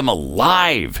eating them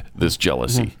alive, this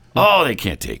jealousy. Oh, they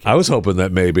can't take it. I was hoping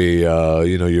that maybe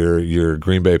your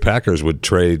Green Bay Packers would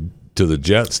trade to the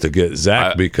Jets to get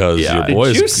Zach because your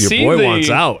boy wants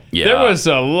out. Yeah. There was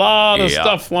a lot of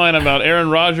stuff flying about Aaron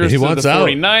Rodgers to the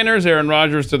 49ers, Aaron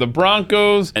Rodgers to the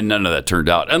Broncos. And none of that turned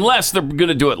out, unless they're going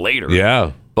to do it later.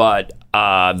 Yeah. But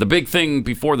the big thing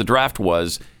before the draft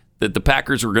was that the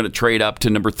Packers were going to trade up to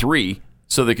number 3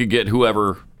 so they could get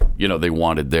whoever they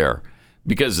wanted there.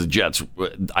 Because the Jets,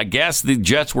 I guess the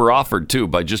Jets were offered too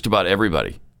by just about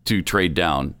everybody to trade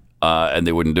down, and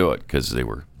they wouldn't do it because they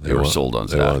were sold on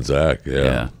Zach. They want Zach,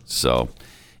 yeah. So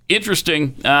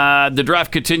interesting. The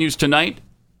draft continues tonight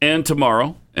and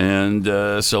tomorrow, and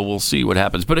so we'll see what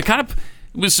happens. But it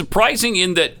was surprising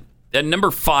in that at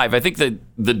number 5, I think that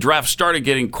the draft started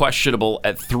getting questionable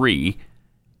at 3.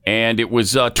 And it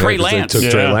was Trey Lance. They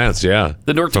took Trey Lance, the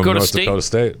North From Dakota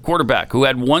State quarterback who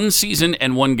had 1 season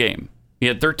and 1 game. He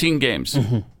had 13 games.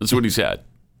 That's what he's had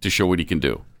to show what he can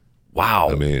do. Wow.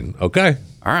 I mean, okay.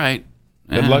 All right.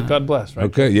 Good luck, God bless, right?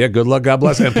 Okay, yeah, good luck, God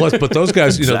bless. And plus, but those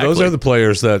guys, those are the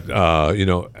players that,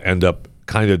 end up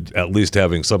kind of at least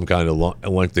having some kind of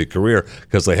lengthy career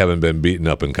because they haven't been beaten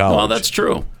up in college. Well, that's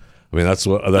true. I mean, that's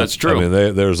true. I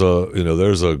mean, there's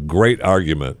a great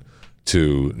argument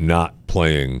to not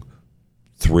playing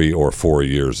 3 or 4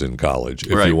 years in college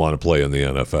if you want to play in the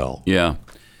NFL. Yeah.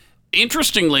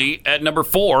 Interestingly, at number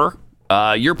 4,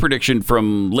 your prediction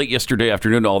from late yesterday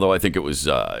afternoon, although I think it was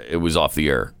off the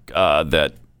air,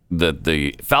 that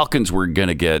the Falcons were going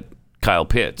to get Kyle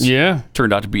Pitts. Yeah.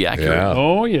 Turned out to be accurate. Yeah.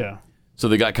 Oh, yeah. So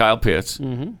they got Kyle Pitts.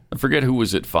 Mm-hmm. I forget who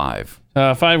was at 5.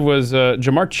 5 was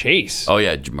Jamar Chase. Oh,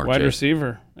 yeah, Jamar Chase. Wide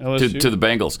receiver. LSU. To the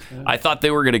Bengals. Yeah. I thought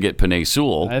they were going to get Penei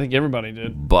Sewell. I think everybody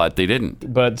did. But they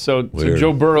didn't. But so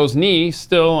Joe Burrow's knee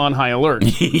still on high alert.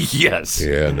 Yes.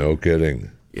 Yeah, no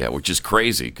kidding. Yeah, which is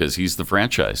crazy because he's the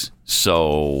franchise.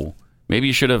 So maybe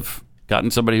you should have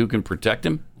gotten somebody who can protect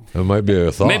him. That might be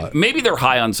a thought. Maybe they're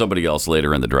high on somebody else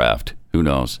later in the draft. Who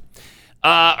knows?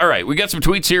 All right, we got some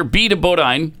tweets here. B to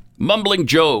Bodine. Mumbling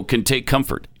Joe can take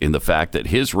comfort in the fact that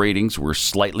his ratings were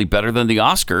slightly better than the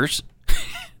Oscars.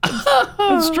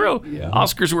 That's true. Yeah.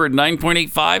 Oscars were at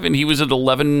 9.85 and he was at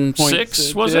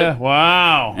 11.6, was it?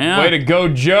 Wow. Yeah. Way to go,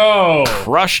 Joe.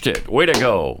 Crushed it. Way to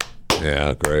go.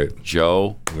 Yeah, great.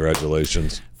 Joe.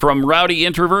 Congratulations. From Rowdy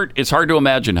Introvert, it's hard to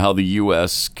imagine how the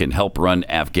U.S. can help run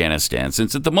Afghanistan,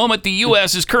 since at the moment the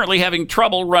U.S. is currently having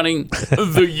trouble running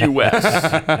the U.S.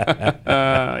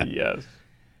 Yes.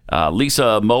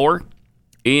 Lisa Mower,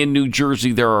 in New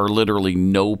Jersey, there are literally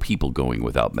no people going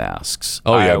without masks.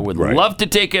 Oh, yeah, I would love to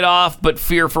take it off, but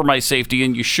fear for my safety,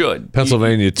 and you should.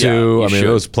 Pennsylvania, too. Yeah, I mean,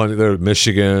 there's plenty there.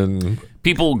 Michigan.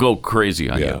 People will go crazy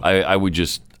on you. I would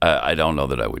just, I don't know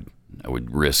that I would I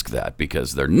would risk that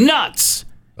because they're nuts.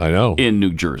 I know. In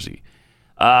New Jersey.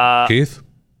 Keith?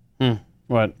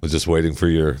 What? I was just waiting for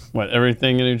your... What,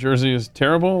 everything in New Jersey is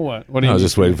terrible? What do you I was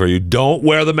just waiting for you. Don't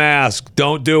wear the mask.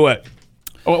 Don't do it.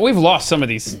 Well, we've lost some of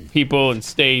these people and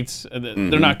states.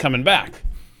 They're not coming back.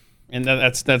 And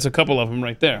that's a couple of them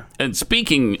right there. And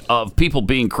speaking of people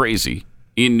being crazy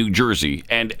in New Jersey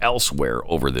and elsewhere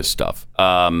over this stuff,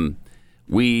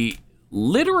 we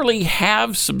literally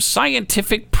have some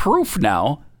scientific proof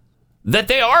now that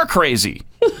they are crazy.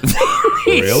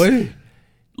 Really?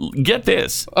 Get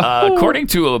this. According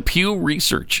to a Pew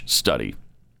Research study,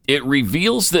 it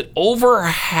reveals that over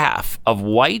half of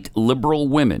white liberal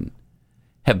women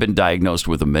have been diagnosed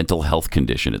with a mental health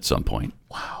condition at some point.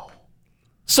 Wow.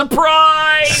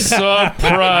 Surprise!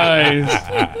 Surprise!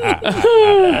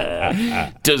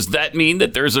 Does that mean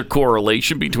that there's a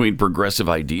correlation between progressive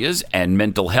ideas and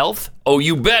mental health? Oh,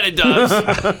 you bet it does.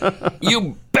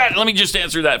 You bet. Let me just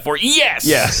answer that for you. Yes.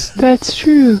 Yes. That's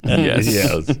true. Yes.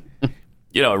 Yes.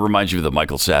 You know, it reminds you of the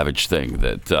Michael Savage thing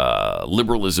that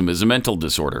liberalism is a mental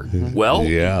disorder. Well,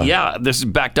 yeah, this is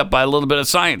backed up by a little bit of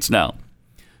science now.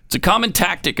 It's a common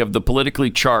tactic of the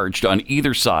politically charged on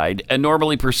either side, and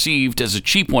normally perceived as a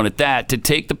cheap one at that, to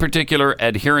take the particular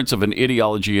adherents of an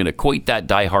ideology and equate that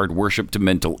diehard worship to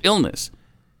mental illness.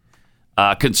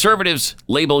 Conservatives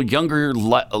label younger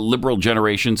liberal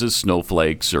generations as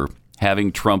snowflakes or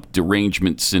having Trump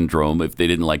derangement syndrome if they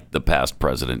didn't like the past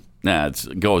president.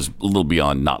 It goes a little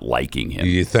beyond not liking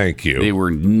him. Thank you. They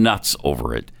were nuts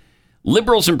over it.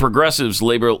 Liberals and progressives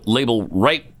label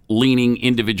right-leaning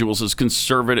individuals as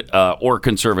conservative or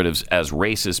conservatives as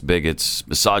racist, bigots,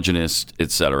 misogynist,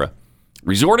 etc.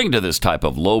 Resorting to this type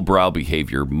of lowbrow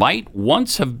behavior might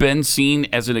once have been seen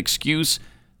as an excuse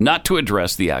not to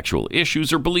address the actual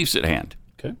issues or beliefs at hand.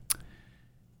 Okay.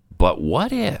 But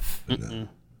what if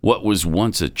what was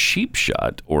once a cheap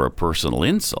shot or a personal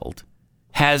insult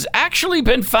has actually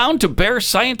been found to bear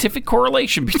scientific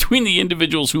correlation between the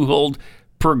individuals who hold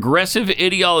progressive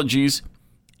ideologies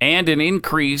and an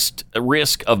increased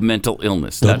risk of mental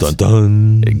illness? That's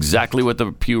exactly what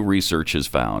the Pew Research has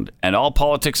found. And all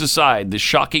politics aside, the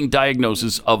shocking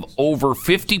diagnosis of over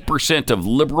 50% of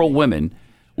liberal women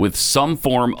with some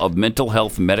form of mental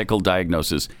health medical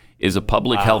diagnosis is a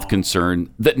public health concern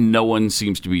that no one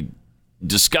seems to be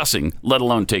discussing, let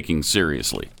alone taking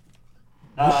seriously.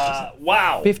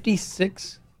 Wow.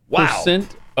 56%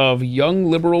 of young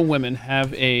liberal women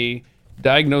have a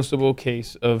diagnosable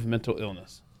case of mental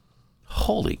illness.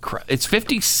 Holy crap. It's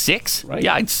 56? Right.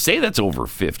 Yeah, I'd say that's over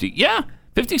 50. Yeah,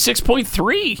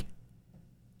 56.3.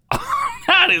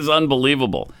 That is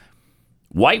unbelievable.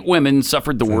 White women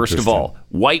suffered the worst of all.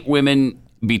 White women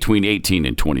between 18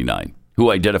 and 29 who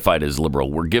identified as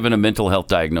liberal were given a mental health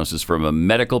diagnosis from a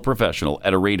medical professional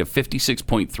at a rate of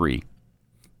 56.3.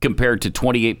 compared to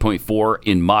 28.4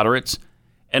 in moderates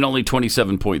and only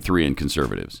 27.3 in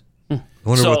conservatives. I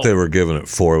wonder what they were given it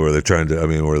for. Were they trying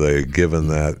to? Were they given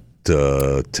that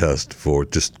test for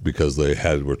just because they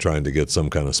were trying to get some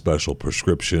kind of special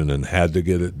prescription and had to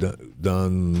get it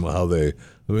done? How they?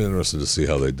 I'm interested to see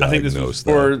how they diagnosed I think this was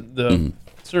for the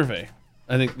survey.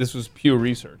 I think this was Pew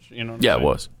Research. You know. Yeah, it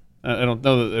was. I don't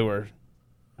know that they were.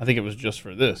 I think it was just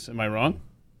for this. Am I wrong?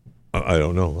 I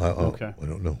don't know. Okay. I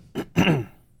don't know.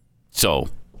 So,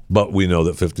 but we know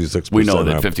that 56%. We know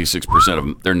that 56% of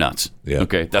them, they're nuts. Yeah.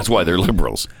 Okay, that's why they're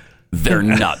liberals. They're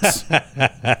nuts.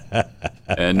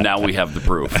 And now we have the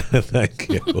proof. Thank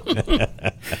you.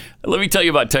 Let me tell you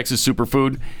about Texas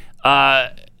Superfood.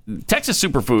 Texas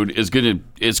Superfood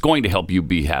is going to help you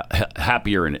be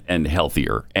happier and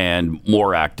healthier and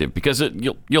more active because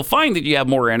you'll find that you have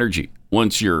more energy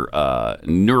once you're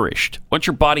nourished. Once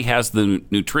your body has the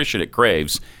nutrition it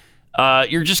craves,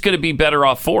 you're just going to be better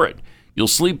off for it. You'll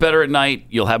sleep better at night.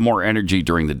 You'll have more energy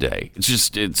during the day.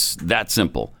 It's that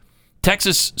simple.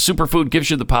 Texas Superfood gives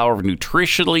you the power of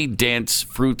nutritionally dense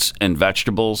fruits and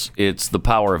vegetables. It's the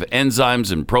power of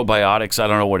enzymes and probiotics. I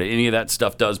don't know what any of that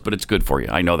stuff does, but it's good for you.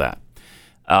 I know that.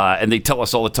 And they tell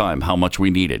us all the time how much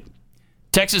we need it.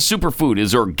 Texas Superfood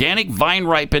is organic,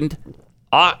 vine-ripened,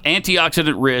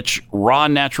 antioxidant-rich, raw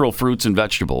natural fruits and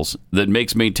vegetables that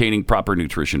makes maintaining proper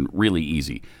nutrition really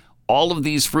easy. All of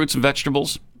these fruits and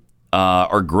vegetables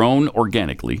are grown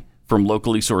organically from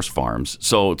locally sourced farms,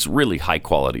 so it's really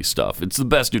high-quality stuff. It's the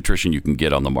best nutrition you can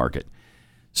get on the market.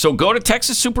 So go to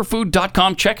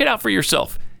TexasSuperfood.com. Check it out for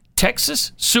yourself.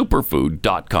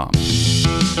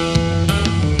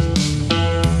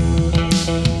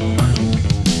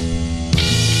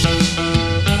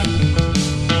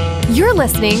 You're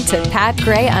listening to Pat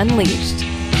Gray Unleashed.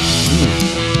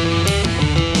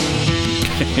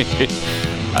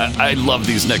 I love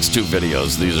these next two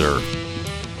videos. These are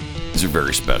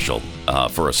very special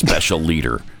for a special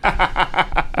leader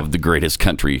of the greatest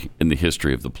country in the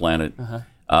history of the planet.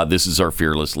 This is our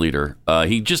fearless leader.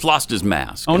 He just lost his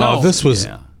mask. Oh, no. This was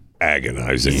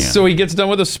agonizing. So he gets done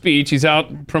with a speech. He's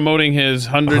out promoting his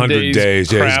 100 days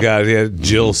crap.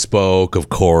 Jill spoke, of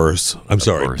course.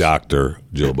 Course. Dr.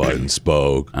 Jill Biden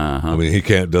spoke. I mean, he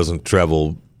doesn't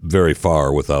travel very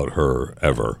far without her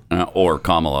ever. Or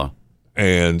Kamala.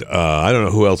 And I don't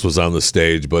know who else was on the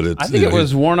stage, but I think it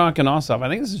was Warnock and Ossoff. I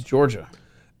think this is Georgia.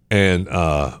 And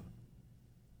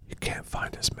he can't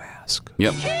find his mask.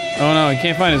 Yep. Oh, no, he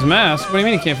can't find his mask. What do you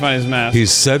mean he can't find his mask? He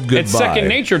said goodbye. It's second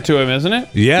nature to him, isn't it?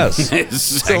 Yes.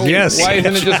 So yes. Why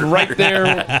isn't it just right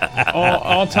there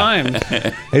all times?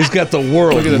 He's got the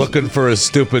world looking for his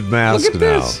stupid mask Look at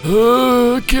now. this.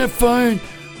 I can't find...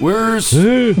 Where's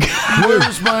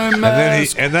my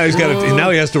mask? And now he's got to. Now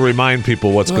he has to remind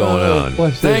people what's going on.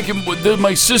 Thank him.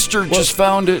 My sister just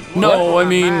found it. No, I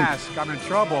mean, I'm in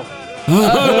trouble.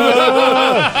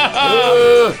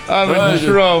 I'm in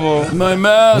trouble. My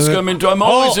mask. I'm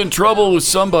always in trouble with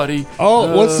somebody.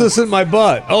 Oh, what's this in my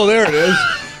butt? Oh, there it is.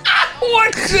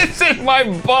 What's this in my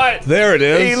butt? There it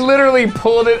is. He literally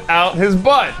pulled it out his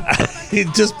butt. He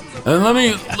just. And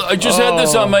I just had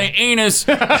this on my anus.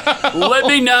 Let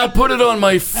me now put it on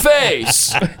my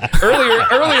face.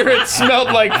 Earlier it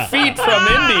smelled like feet from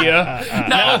India.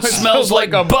 Now it smells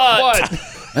like a butt.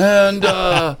 And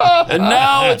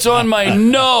now it's on my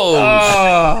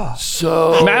nose.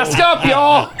 So mask up,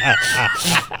 y'all.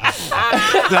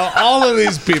 Now all of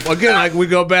these people, again, we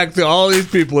go back to all these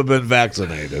people have been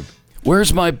vaccinated.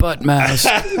 Where's my butt mask?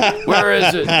 Where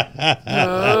is it?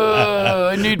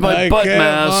 I need my butt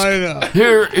mask.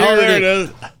 Here it is.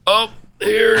 Oh,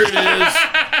 here it is.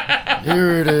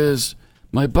 Here it is.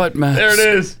 My butt mask. There it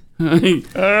is. All right.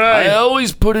 I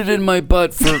always put it in my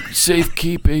butt for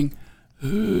safekeeping.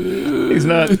 He's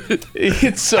not.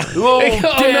 It's so.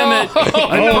 Damn it!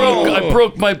 I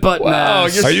broke my butt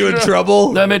mask. Are you in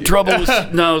trouble? I'm in trouble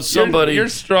with somebody. You're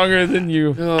stronger than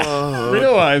you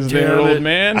realize, there, old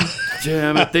man.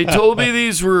 Damn it! They told me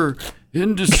these were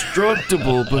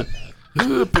indestructible, but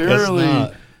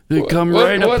apparently they come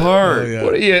right apart.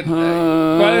 What are you?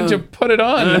 Why didn't you put it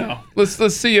on now? Let's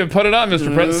see you put it on,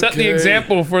 Mr. President. Set the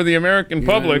example for the American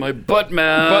public. My butt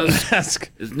mask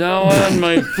is now on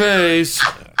my face.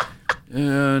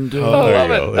 And I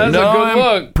love it. That's a good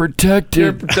look. Protected.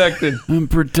 You're protected. I'm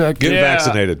protected. Get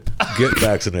vaccinated. Get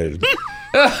vaccinated.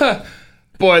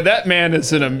 Boy, that man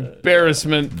is an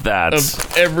embarrassment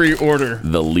of every order.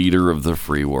 The leader of the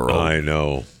free world. I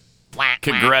know.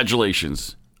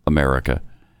 Congratulations, America.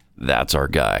 That's our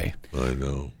guy. I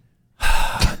know.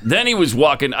 Then he was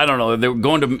walking, I don't know, they were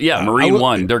going to, Marine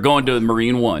One. They're going to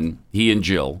Marine One, he and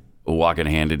Jill, walking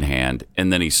hand in hand.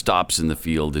 And then he stops in the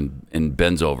field and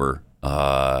bends over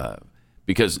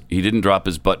because he didn't drop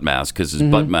his butt mask because his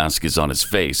butt mask is on his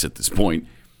face at this point.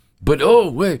 But,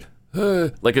 wait,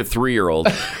 like a 3-year-old.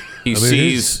 He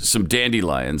sees some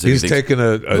dandelions. He's taking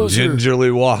a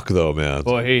gingerly walk, though, man.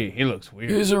 Boy, he looks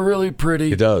weird. These are really pretty.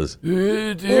 He does.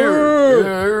 Here's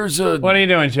a... What are you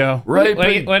doing, Joe? Right, what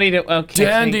are you doing? Okay,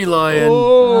 dandelion.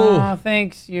 Oh,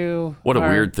 thanks, you. What a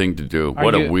weird thing to do.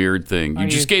 What a weird thing. You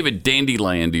just gave a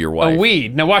dandelion to your wife. A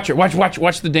weed. Now watch her. Watch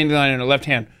the dandelion in her left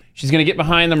hand. She's going to get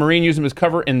behind the Marine, use him as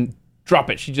cover, and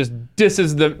drop it. She just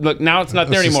disses the... Look, now it's not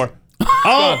there anymore.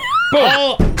 Oh!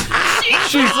 Boom!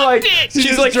 She's like,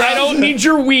 I don't need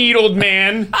your weed, old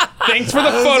man. Thanks for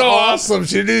the photo. Awesome.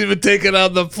 She didn't even take it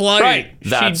on the flight.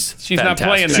 Right. She's not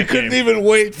playing that She couldn't even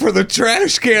wait for the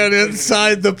trash can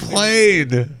inside the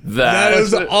plane. That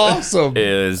is awesome.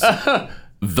 Is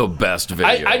the best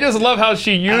video. I just love how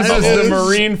she uses the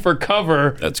Marine for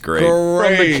cover. That's great.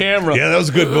 From the camera. Yeah, that was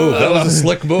a good move. That was a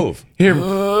slick move. Here,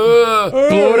 blow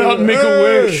it out and make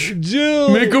a wish.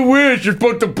 Jill. Make a wish. You're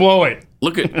supposed to blow it.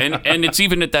 Look at and it's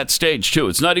even at that stage too.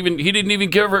 It's not even. He didn't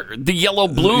even give her the yellow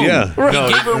bloom. Yeah, no,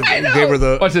 he gave her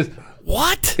the. Watch this.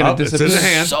 What? It's in the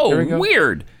hand. So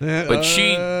weird. But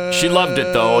she loved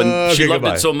it though, and she loved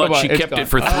it so much she kept it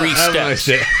for 3 steps.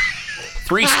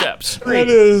 3 steps. That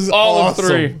is all awesome.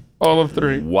 of 3. All of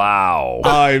 3. Wow.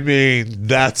 I mean,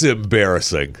 that's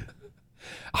embarrassing.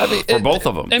 For both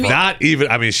of them. Not even.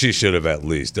 I mean, she should have at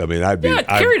least. I mean, I'm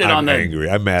angry.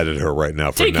 I'm mad at her right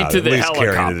now for Take it not to at the least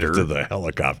carrying helicopter. it to the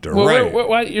helicopter. Well, right?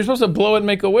 why, you're supposed to blow it and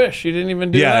make a wish. You didn't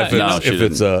even do that.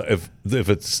 If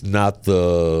it's not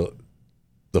the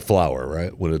the flower,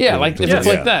 right? When Yeah, like if it's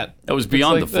like that. That was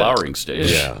beyond like the flowering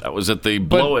stage. Yeah. That was at the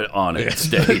blow it on it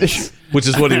stage. Which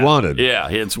is what he wanted. Yeah,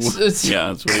 that's what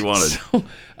he wanted. So,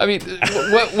 I mean,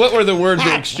 what were the words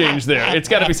they exchanged there? It's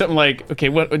got to be something like, okay,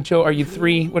 what, Joe, are you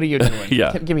 3? What are you doing?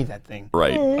 Yeah. Give me that thing.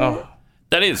 Right. Oh.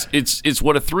 That is, it's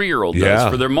what a 3-year-old does Yeah.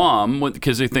 for their mom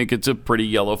because they think it's a pretty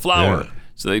yellow flower. Yeah.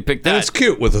 So they pick that. And it's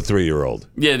cute with a 3-year-old.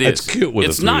 Yeah, it is. It's cute with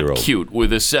a 3-year-old. It's not cute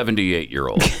with a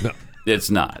 78-year-old. No.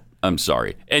 It's not. I'm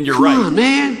sorry. And you're right. On,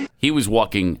 man. He was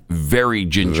walking very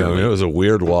gingerly. I mean, it was a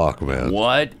weird walk, man.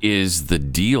 What is the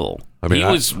deal? I mean,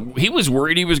 he was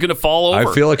worried he was going to fall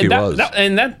over. I feel like he was.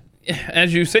 That,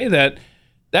 as you say that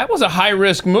was a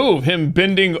high-risk move, him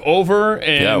bending over,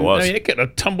 and Yeah, it was. it could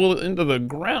have tumbled into the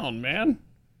ground, man.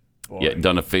 Boy. Yeah,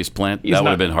 done a face plant. He's That would not-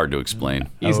 have been hard to explain.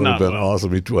 He's that would not have been well.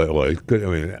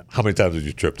 awesome. How many times did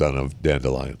you trip down a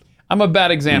dandelion? I'm a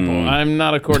bad example. I'm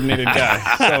not a coordinated guy.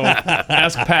 So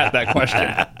ask Pat that question.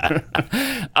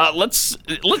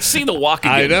 Let's see the walk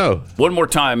again. I know. One more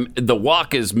time. The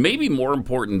walk is maybe more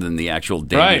important than the actual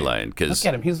dandelion because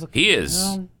Look at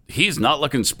him. He's not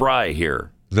looking spry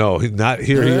here. No, he's not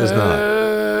here. He is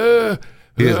not.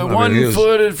 He is, One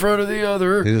foot in front of the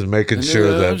other. He's making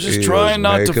sure that just he trying is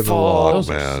not to making the fall. walk, Those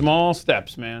are man. small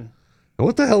steps, man. And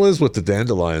what the hell is with the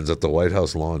dandelions at the White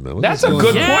House lawn, man? That's a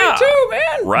good point too,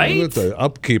 man. Right? Look at the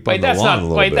upkeep Wait, on the that's lawn not. a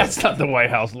little Wait, bit. that's not the White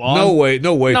House lawn. No way,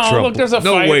 No, Trump. look, there's a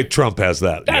no fire. way Trump has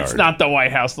that. That's yard. not the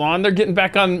White House lawn. They're getting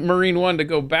back on Marine One to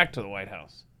go back to the White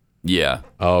House. Yeah.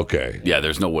 Okay. Yeah,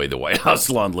 there's no way the White House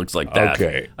lawn looks like that.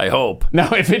 Okay. I hope.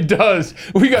 Now, if it does,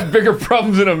 we got bigger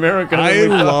problems in America. than I we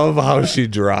thought. love how she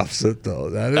drops it,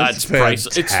 though. That is That's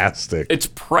priceless. fantastic. It's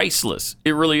priceless.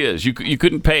 It really is. You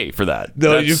couldn't pay for that.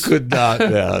 No, That's- you could not,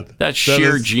 man. That's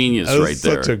sheer is- genius that is right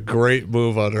there. Such a great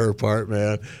move on her part,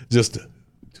 man. Just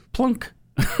plunk.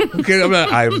 Okay,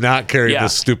 I'm not carrying Yeah.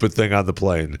 this stupid thing on the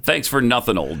plane. Thanks for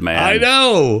nothing, old man. I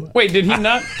know. Wait, did he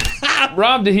not?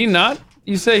 Rob, did he not?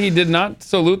 You say he did not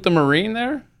salute the Marine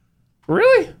there?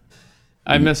 Really?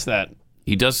 I missed that.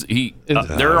 He does. There he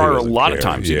are a doesn't lot of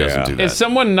care. times he doesn't do that. Is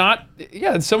someone not?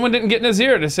 Yeah, someone didn't get in his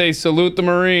ear to say salute the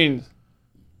Marines.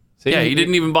 See, Yeah, he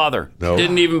didn't even bother. No.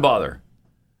 Didn't even bother.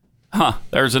 Huh.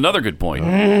 There's another good point.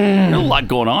 There's a lot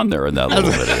going on there in that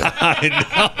little video.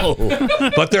 I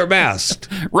know. But they're masked.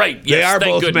 Right. Yes, They are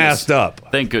thank both goodness. masked up.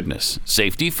 Thank goodness.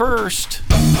 Safety first.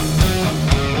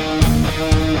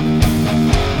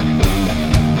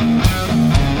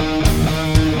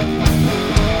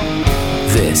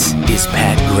 This is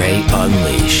Pat Gray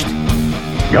Unleashed.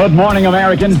 Good morning,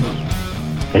 American.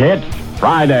 It's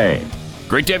Friday.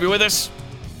 Great to have you with us.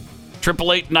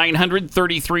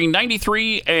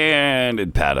 888-900-3393 and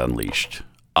at Pat Unleashed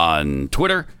on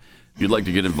Twitter. If you'd like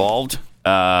to get involved,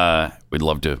 we'd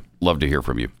love to hear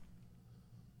from you.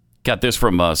 Got this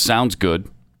from Sounds Good.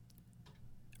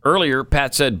 Earlier,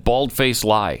 Pat said bald-faced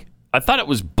lie. I thought it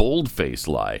was bold-faced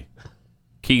lie.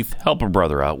 Keith, help a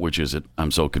brother out. Which is it?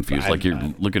 I'm so confused. Like you're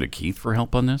looking at Keith for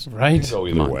help on this? Right? So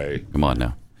either way. Come on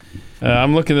now.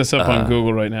 I'm looking this up on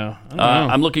Google right now. I don't know.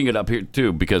 I'm looking it up here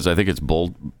too because I think it's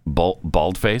bald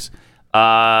face.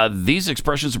 These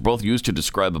expressions are both used to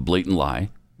describe a blatant lie,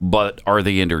 but are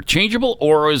they interchangeable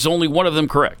or is only one of them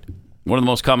correct? One of the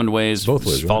most common ways, Both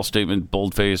ways, right? false statement,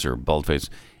 bold face or bald face.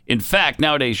 In fact,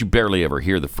 nowadays you barely ever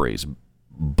hear the phrase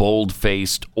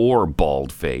bold-faced or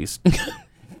bald-faced.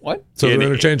 What? So they're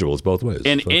interchangeable. It's both ways.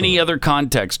 In So I any thought. other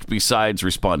context besides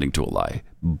responding to a lie.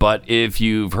 But if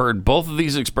you've heard both of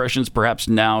these expressions, perhaps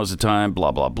now is the time,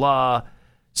 blah, blah, blah.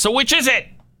 So which is it?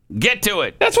 Get to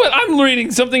it. That's what I'm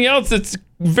reading. Something else that's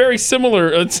very similar.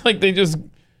 It's like they just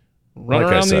run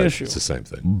Like I around said, the issue. it's the same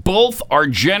thing. Both are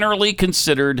generally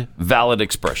considered valid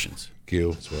expressions.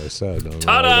 That's what I said. No,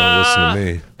 Ta-da! don't listen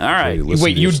to me. All right.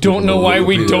 Wait, you don't know why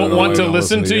we don't want to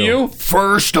listen to you?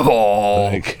 First of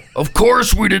all, of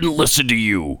course we didn't listen to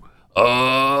you.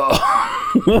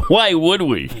 Why would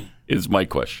we? Is my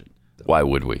question. Why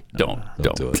would we? Don't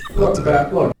do it. Not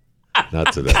today.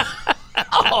 Not today.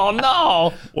 Oh,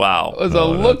 no. Wow. It was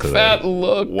No, a not look today. fat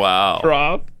look Wow.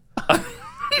 drop.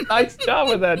 Nice job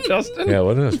with that, Justin. Yeah,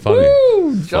 wasn't it funny?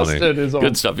 Woo, Justin is on.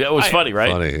 Good stuff. Yeah, it was funny,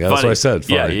 right? Funny. Yeah, that's what I said.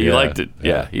 Yeah, Funny. he Yeah. liked it.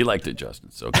 Yeah, Yeah. he liked it,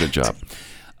 Justin. So good job.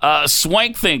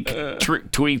 Swankthink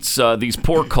tweets, these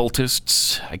poor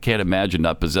cultists, I can't imagine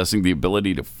not possessing the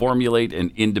ability to formulate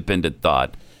an independent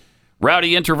thought.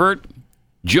 Rowdy introvert,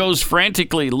 Joe's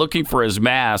frantically looking for his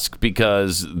mask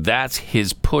because that's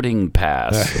his pudding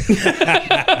pass.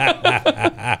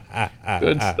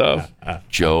 Good stuff.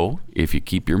 Joe, if you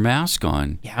keep your mask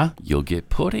on, you'll get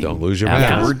pudding. Don't lose your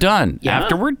after mask. we're done. Yeah.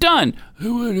 After we're done.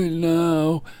 Who wouldn't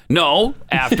know? No,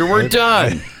 after we're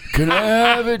done. Can I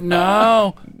have it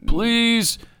now,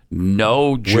 please?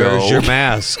 No, Joe. Where's your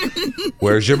mask?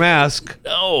 Where's your mask?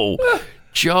 No,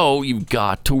 Joe, you've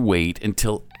got to wait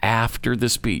until after the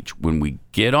speech. When we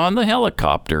get on the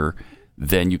helicopter,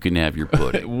 then you can have your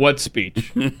pudding. What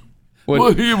speech?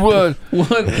 What?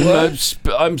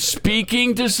 I'm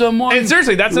speaking to someone. And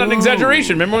seriously, that's not an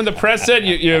exaggeration. Remember when the press said,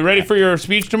 "You ready for your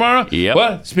speech tomorrow?" Yep.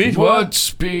 What speech? What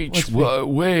speech?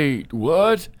 Wait,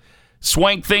 what?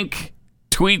 Swank Think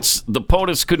tweets, the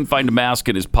POTUS couldn't find a mask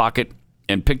in his pocket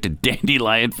and picked a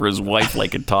dandelion for his wife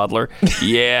like a toddler.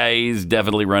 Yeah, he's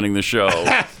definitely running the show.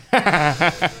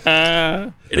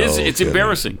 It's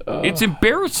embarrassing. It's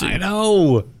embarrassing. I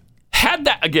know. Had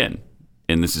that, again,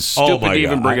 and this is stupid to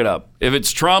even bring it up. If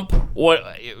it's Trump, what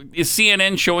is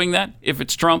CNN showing that? If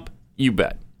it's Trump, you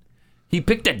bet. He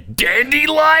picked a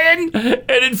dandelion,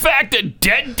 and in fact, a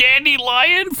dead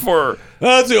dandelion for...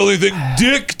 That's the only thing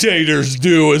dictators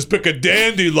do is pick a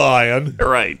dandelion.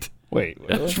 Right. Wait,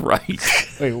 that's right.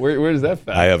 Wait, where's that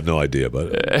fact? I have no idea,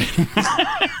 but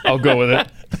I'll go with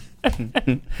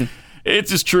it.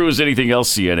 It's as true as anything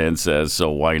else CNN says,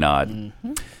 so why not?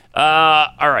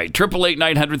 All right,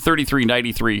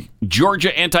 888-900-3393.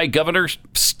 Georgia anti-governor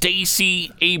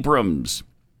Stacey Abrams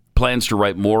plans to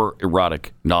write more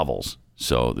erotic novels.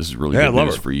 So this is really good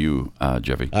news for you,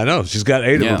 Jeffy. I know. She's got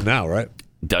 8 of them now, right?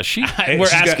 Does she? We're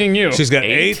asking you. She's got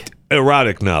 8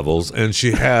 erotic novels, and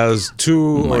she has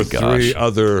 2 or 3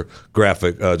 other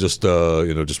graphic, just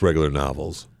regular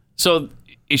novels. So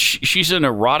she's an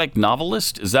erotic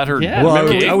novelist? Is that her? Yeah. Well,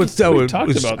 gig? I would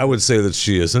about say that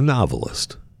she is a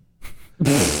novelist,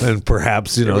 and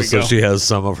perhaps so go. she has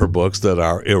some of her books that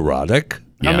are erotic.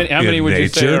 How many would you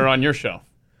say are on your shelf?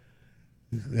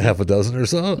 Half a dozen or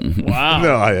so. Wow.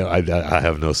 No, I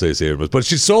have no say so, but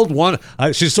she sold one.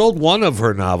 She sold one of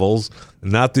her novels,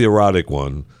 not the erotic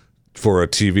one, for a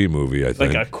TV movie. I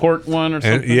think like a court one or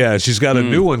something. And yeah, she's got a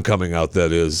new one coming out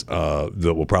that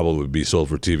will probably be sold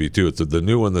for TV too. It's the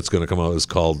new one that's going to come out is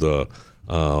called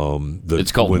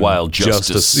it's called While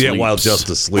Justice Sleeps. Yeah, While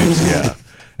Justice Sleeps. Yeah,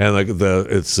 and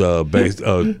it's based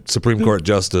Supreme Court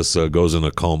justice goes in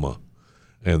a coma.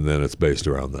 And then it's based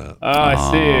around that. Oh, I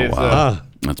see. It's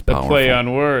that's the powerful. play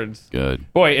on words.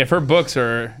 Good. Boy, if her books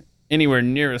are anywhere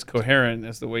near as coherent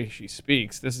as the way she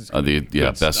speaks, this is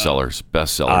bestsellers.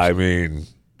 I mean,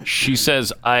 she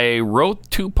says, I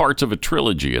wrote 2 parts of a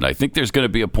trilogy, and I think there's going to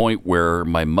be a point where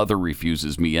my mother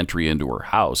refuses me entry into her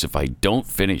house if I don't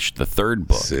finish the 3rd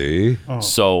book. See?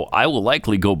 So I will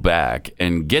likely go back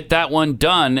and get that one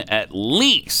done at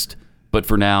least. But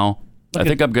for now, I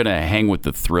think I'm going to hang with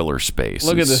the thriller space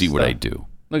and see what I do.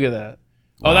 Look at that.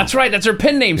 Oh, that's right. That's her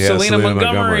pen name, Yeah, Selena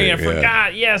Montgomery. I yeah.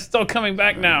 forgot. Yeah, still coming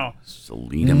back now.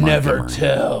 Selena Never Montgomery.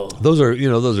 tell. Those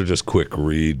are just quick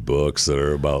read books that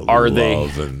are about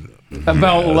love and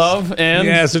about love and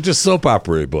yes, they're just soap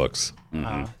opera books.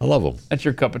 I love them. That's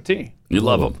your cup of tea. You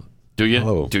love them. Do you?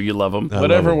 Love 'em. Do you love them?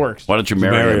 Whatever works. Why don't you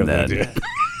marry him then?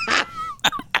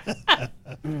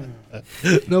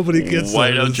 Nobody gets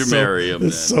Why that. don't you marry him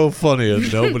It's then? so funny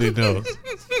and nobody knows.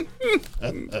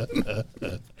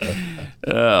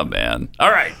 Oh, man.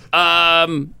 All right.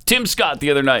 Tim Scott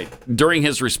the other night, during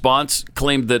his response,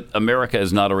 claimed that America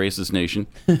is not a racist nation.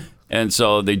 And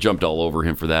so they jumped all over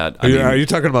him for that. Are you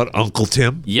talking about Uncle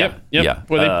Tim? Yeah. Yep. Yeah.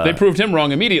 Well, they proved him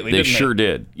wrong immediately, They didn't sure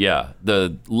did. Yeah.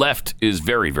 The left is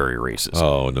very, very racist.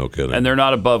 Oh, no kidding. And they're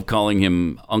not above calling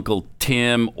him Uncle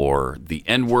Tim or the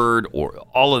N-word or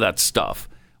all of that stuff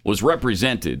was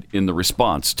represented in the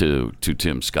response to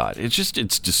Tim Scott. It's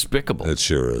despicable. It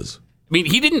sure is. I mean,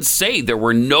 he didn't say there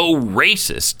were no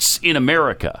racists in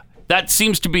America. That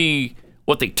seems to be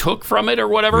what they took from it or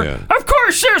whatever. Yeah. Of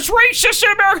course there's racists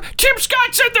in America. Tim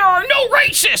Scott said there are no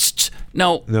racists.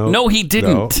 No, he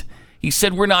didn't. No. He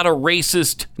said we're not a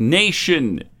racist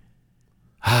nation.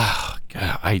 God,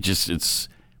 it's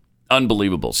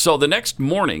unbelievable. So the next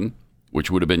morning,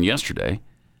 which would have been yesterday,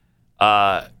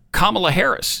 Kamala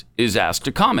Harris is asked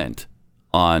to comment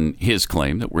on his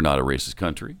claim that we're not a racist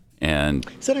country. And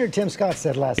Senator Tim Scott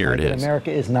said last Here night it that is.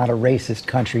 America is not a racist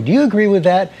country. Do you agree with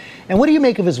that? And what do you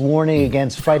make of his warning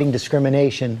against fighting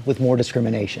discrimination with more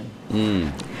discrimination?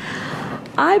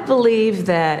 I believe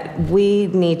that we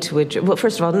need to address, well,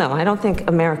 first of all, no, I don't think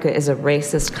America is a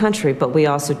racist country, but we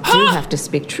also do have to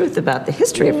speak truth about the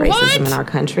history of racism in our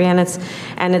country and its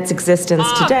existence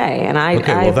today. And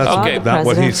I that's not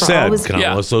what he said,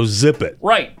 Kamala, so zip it.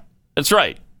 Right. That's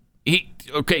right.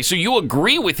 So you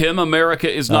agree with him,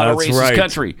 America is not a That's racist right.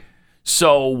 country.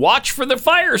 So watch for the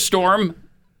firestorm.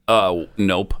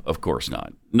 Nope, of course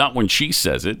not. Not when she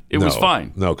says it. It was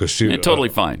fine. No, because she... Totally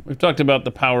fine. We've talked about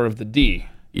the power of the D.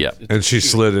 Yeah. And she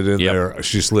slid it in there.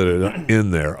 She slid it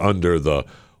in there under the,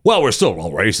 well, we're still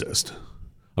all racist.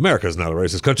 America's not a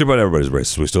racist country, but everybody's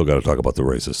racist. We still got to talk about the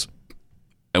racists.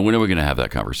 And when are we going to have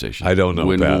that conversation? I don't know,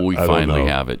 When Pat. will we I don't finally know.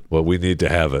 have it? Well, we need to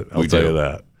have it. I'll tell you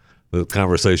that. The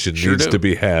conversation needs to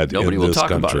be had Nobody in will this talk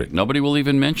country. about it. Nobody will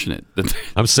even mention it.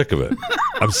 I'm sick of it.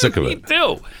 I'm sick of it.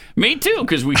 Me too,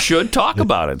 because we should talk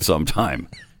about it sometime.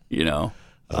 You know,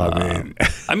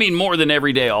 I mean, more than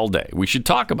every day, all day. We should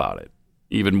talk about it,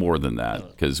 even more than that,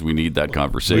 because we need that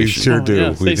conversation. We sure do.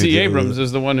 Yeah. Stacey Abrams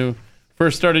is the one who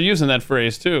first started using that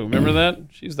phrase too. Remember that?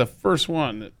 She's the first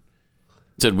one that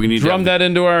said we need drum that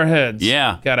into our heads.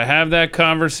 Yeah, got to have that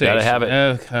conversation. Got to have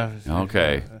it.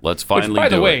 Okay, let's finally. Which, by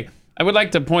the do way, it. I would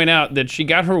like to point out that she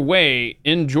got her way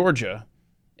in Georgia,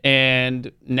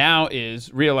 and now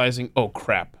is realizing, oh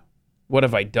crap, what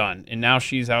have I done? And now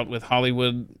she's out with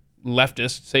Hollywood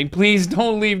leftists saying, please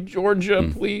don't leave Georgia,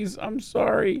 please. I'm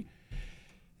sorry.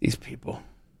 These people,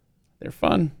 they're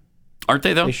fun. Aren't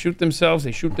they, though? They shoot themselves,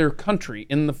 they shoot their country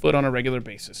in the foot on a regular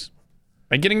basis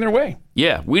by getting their way.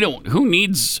 Yeah, we don't. Who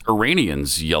needs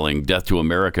Iranians yelling "Death to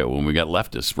America" when we got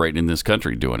leftists right in this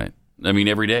country doing it? I mean,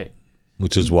 every day.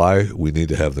 Which is why we need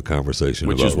to have the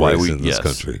conversation about race in this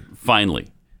country.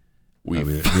 Finally,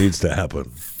 it needs to happen.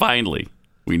 Finally,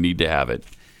 we need to have it.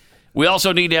 We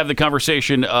also need to have the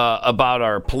conversation about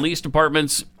our police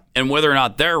departments and whether or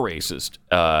not they're racist,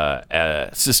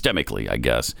 systemically, I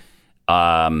guess.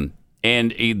 And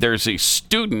there's a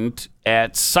student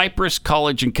at Cypress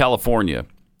College in California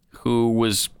who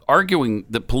was arguing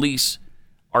that police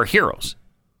are heroes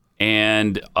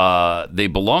and they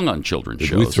belong on children's shows.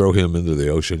 Did we throw him into the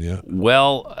ocean yet?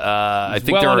 Well, I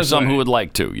think there are some who would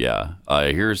like to, yeah.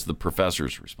 Here's the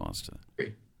professor's response to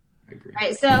that.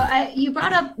 Right. So you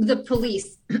brought up the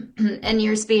police in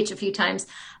your speech a few times.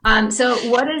 So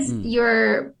what is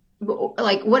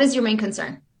what is your main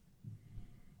concern?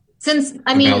 Since,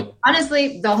 I mean,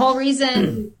 honestly, the whole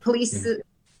reason police,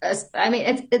 I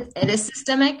mean, it is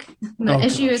systemic. The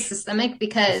issue is systemic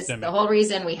because the whole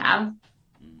reason we have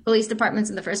police departments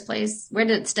in the first place, where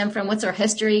did it stem from? What's our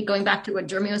history? Going back to what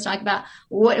Jeremy was talking about,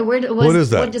 what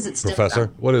is that? What does it stem Professor?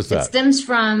 from? What is that? It stems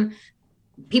from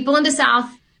people in the South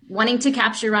wanting to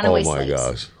capture runaway slaves.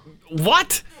 Gosh.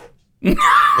 What?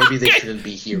 Maybe they shouldn't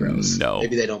be heroes. No.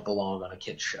 Maybe they don't belong on a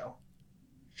kid's show.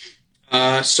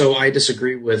 So I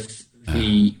disagree with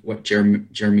what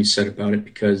Jeremy said about it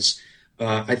because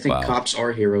I think cops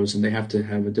are heroes and they have to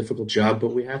have a difficult job,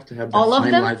 but we have to have that all of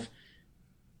them. life.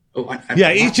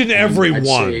 Each and every I'd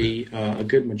one. Say a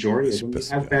good majority of them. We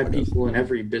have bad people in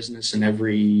every business and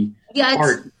every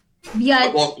art.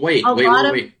 Yeah, wait, a lot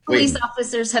of police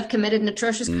officers have committed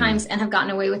atrocious crimes and have gotten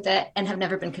away with it and have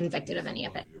never been convicted of any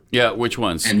of it. Yeah, which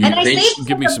ones? And I say this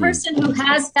as a person who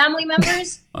has family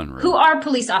members who are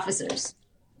police officers.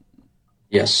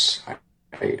 Yes,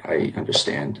 I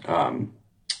understand.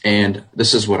 And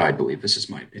this is what I believe. This is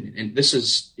my opinion. And this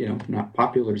is, not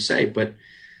popular to say, but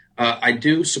I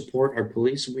do support our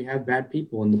police and we have bad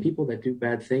people. And the people that do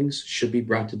bad things should be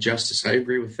brought to justice. I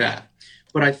agree with that.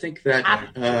 But I think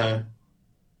that,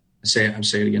 say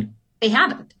it again. They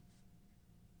haven't.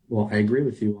 Well, I agree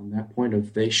with you on that point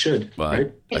of they should,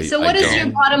 right? So what is your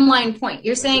bottom line point?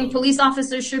 You're saying police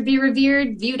officers should be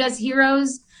revered, viewed as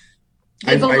heroes?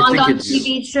 They belong on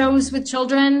TV shows with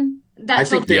children? I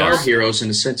think they are heroes in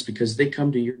a sense because they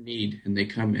come to your need and they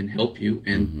come and help you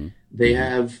and they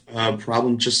have a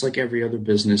problem just like every other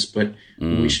business, but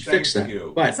we should fix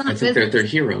that. But I think they're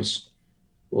heroes.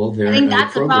 Well, I think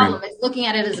that's the problem. It's looking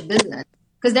at it as a business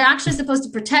because they're actually supposed to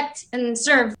protect and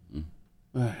serve.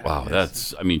 Wow,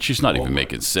 she's not even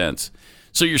making sense.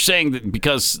 So you're saying that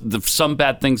because some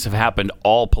bad things have happened,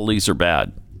 all police are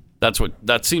bad.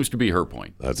 That seems to be her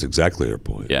point. That's exactly her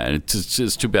point. Yeah, and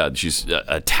it's too bad she's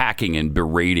attacking and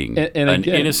berating and an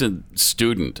again, innocent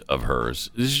student of hers.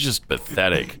 This is just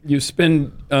pathetic. You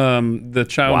spend the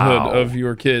childhood of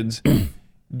your kids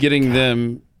getting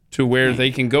them to where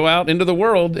they can go out into the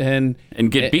world and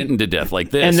get beaten to death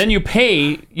like this. And then you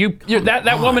pay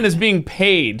that woman is being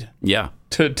paid. Yeah.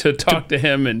 To talk to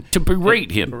him and to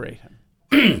berate him.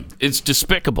 It's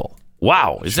despicable.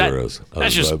 Wow,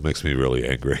 that makes me really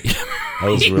angry. I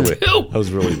was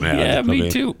really mad. Yeah, me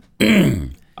too.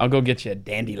 I'll go get you a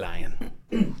dandelion.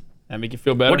 That make you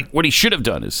feel better? What he should have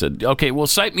done is said, okay, well,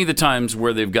 cite me the times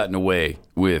where they've gotten away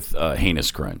with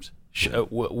heinous crimes.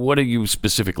 What are you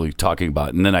specifically talking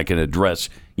about? And then I can address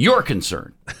your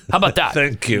concern. How about that?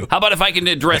 Thank you. How about if I can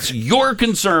address your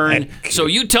concern? So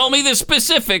you tell me the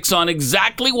specifics on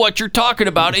exactly what you're talking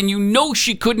about, and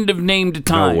she couldn't have named a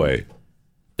time. No way.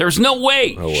 There's no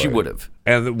way she would have.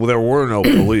 And there were no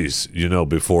police,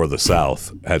 before the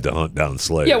South had to hunt down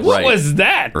slaves. Yeah, what was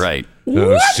that? Right.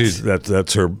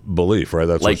 That's her belief, right?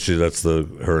 That's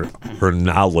her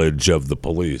knowledge of the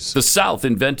police. The South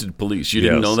invented police. You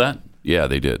didn't know that? Yeah,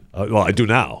 they did. Well, I do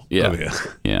now. Yeah. Oh, yeah.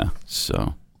 Yeah.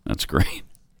 So that's great.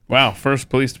 Wow. First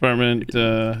police department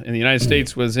in the United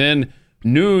States was in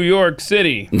New York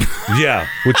City. Yeah,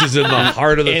 which is in the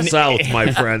heart of the South,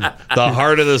 my friend. The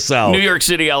heart of the South. New York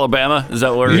City, Alabama. Is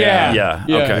that where? Yeah.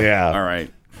 Okay. Yeah. All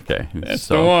right. Okay. That's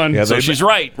the one. Yeah, so she's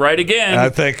right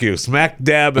again. Thank you. Smack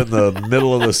dab in the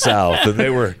middle of the South, and they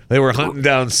were hunting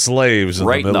down slaves in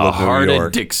right the middle in the of heart New York.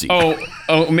 of Dixie.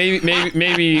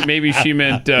 Maybe she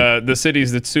meant the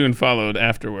cities that soon followed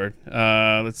afterward.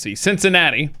 Let's see,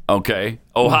 Cincinnati. Okay,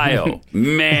 Ohio.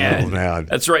 Man, Oh, man.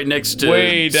 that's right next to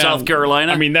Way down. South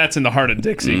Carolina. I mean, that's in the heart of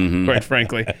Dixie, Mm-hmm. quite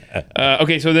frankly.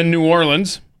 Okay, so then New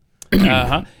Orleans.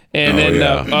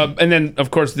 And then,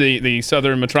 of course, the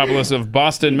southern metropolis of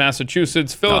Boston,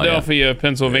 Massachusetts, Philadelphia,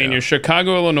 Pennsylvania,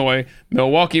 Chicago, Illinois,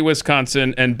 Milwaukee,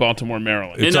 Wisconsin, and Baltimore,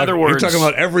 Maryland. In other words, you're talking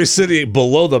about every city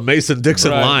below the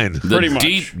Mason-Dixon line. the pretty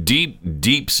much.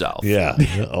 deep South. Yeah.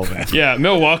 Oh man. Yeah,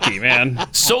 Milwaukee, man.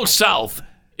 So south,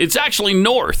 it's actually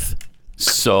north.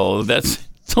 So it's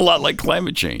a lot like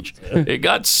climate change. It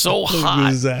got so hot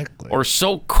Exactly. or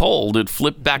so cold, it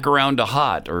flipped back around to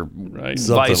hot, or vice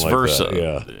Something like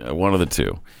versa. that, One of the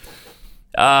two.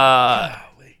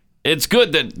 It's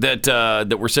good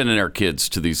that we're sending our kids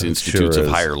to these institutes sure of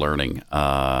is. higher learning.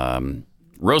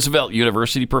 Roosevelt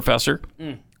University professor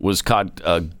was caught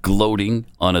gloating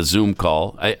on a Zoom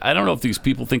call. I don't know if ththese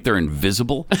people think they're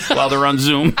invisible while they're on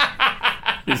Zoom.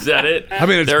 Is that it? I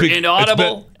mean, they're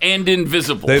inaudible and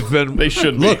invisible. They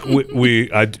should look.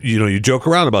 You joke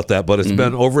around about that, but it's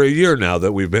been over a year now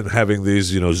that we've been having these,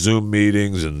 Zoom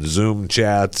meetings and Zoom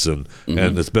chats, and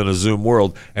it's been a Zoom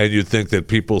world. And you'd think that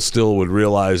people still would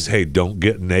realize, hey, don't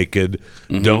get naked,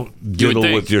 don't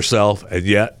diddle with yourself, and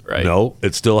yet, no,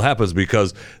 it still happens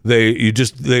because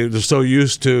they're so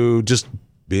used to just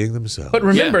being themselves. But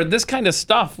remember, this kind of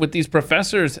stuff with these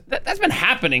professors, that's been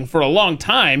happening for a long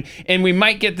time, and we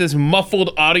might get this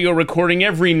muffled audio recording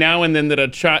every now and then that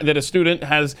a student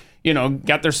has,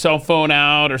 got their cell phone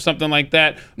out or something like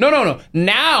that. No.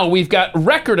 Now we've got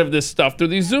record of this stuff through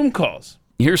these Zoom calls.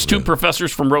 Here's two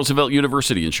professors from Roosevelt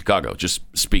University in Chicago, just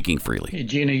speaking freely. Hey,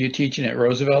 Gina, you teaching at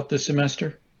Roosevelt this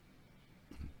semester?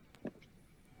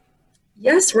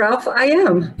 Yes, Ralph, I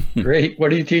am. Great.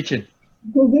 What are you teaching?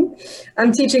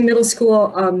 I'm teaching middle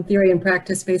school theory and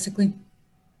practice, basically.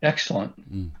 Excellent.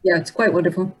 Yeah, it's quite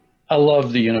wonderful. I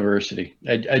love the university.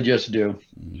 I just do.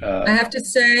 I have to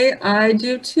say, I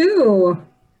do too.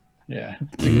 Yeah.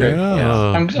 Great.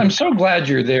 I'm so glad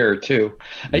you're there too.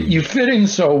 You fit in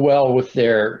so well with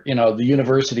their, the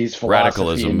university's philosophy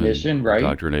Radicalism and mission, right?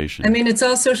 Indoctrination. I mean, it's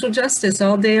all social justice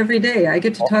all day, every day. I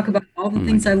get to talk about all the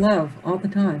things I love all the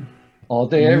time. All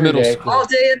day, every day. All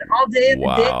day in Wow. the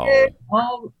day,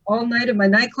 all night of my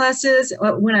night classes.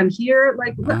 When I'm here,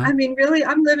 I mean, really,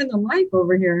 I'm living the life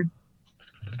over here.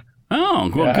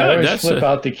 Oh, well, Yeah, good. I always That's flip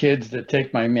out the kids that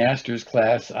take my master's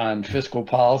class on fiscal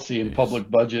policy and public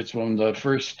budgets when the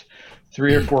first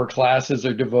 3 or 4 classes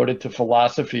are devoted to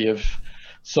philosophy of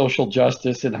social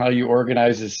justice and how you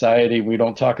organize society. We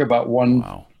don't talk about one,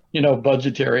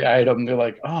 budgetary item. They're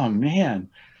like, oh man,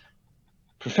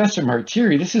 Professor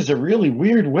Martiri, this is a really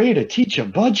weird way to teach a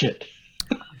budget.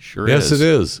 Sure Yes, is. it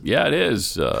is. Yeah, it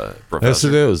is, Professor. Yes,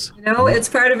 it is. It's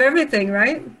part of everything,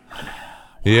 right?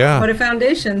 Yeah. What a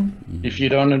foundation. If you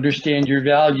don't understand your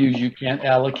values, you can't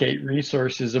allocate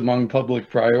resources among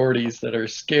public priorities that are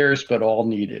scarce but all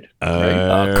needed.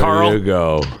 There Carl, you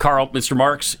go. Carl, Mr.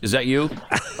 Marks, is that you?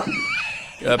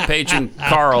 Paige and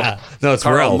Carl. No, it's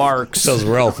Karl Ralph. Marx. It says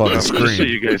Ralph on the Just so screen.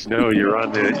 you guys know, you're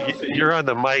on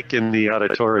the mic in the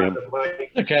auditorium.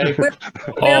 Okay. We're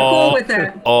cool with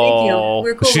that. Thank you.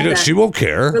 We're cool with that. She won't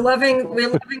care. We're loving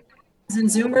and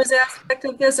Zoomers aspect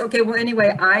of this. Okay, well,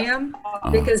 anyway, I am,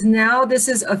 because now this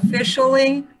is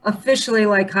officially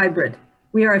like hybrid.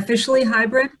 We are officially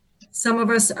hybrid. Some of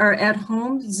us are at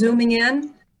home Zooming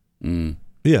in.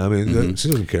 Yeah, I mean, she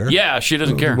doesn't care. Yeah, she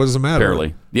doesn't care. What does it matter?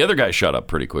 Apparently. The other guy shut up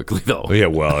pretty quickly, though. Yeah,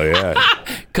 well, yeah.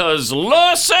 Because,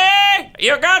 Lucy,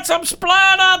 you got some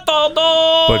splatter,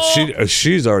 todo. But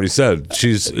she's already said it's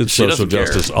She social doesn't care.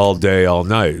 justice all day, all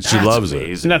night. She loves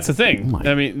it. And that's the thing.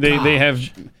 I mean, they have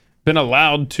been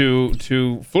allowed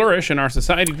to flourish in our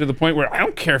society to the point where I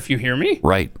don't care if you hear me.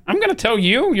 Right. I'm going to tell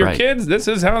you, your Right. kids, this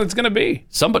is how it's going to be.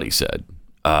 Somebody said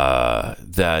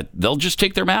that they'll just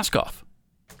take their mask off.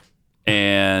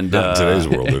 And Not in today's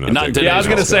world. They're not taking today's Yeah, I was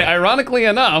going to world. say, ironically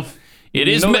enough, It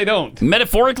is. No, they don't.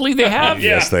 Metaphorically, they have.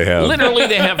 Yes, they have. Literally,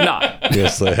 they have not.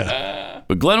 Yes, they have.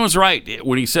 But Glenn was right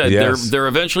when he said Yes. they're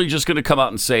eventually just going to come out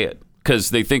and say it because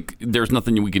they think there's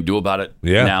nothing we can do about it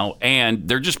now, and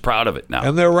they're just proud of it now.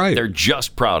 And they're right. They're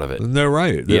just proud of it. And they're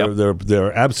right.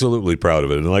 They're absolutely proud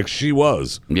of it. And like she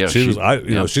was. Yeah, she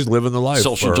was. She's living the life.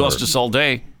 Social for her. justice all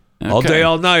day. All day,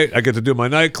 all night. I get to do my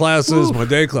night classes, my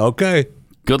day class. Okay.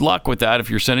 Good luck with that if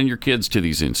you're sending your kids to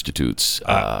these institutes.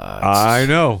 I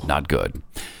know. Not good.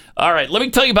 All right, let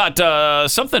me tell you about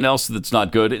something else that's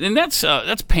not good, and that's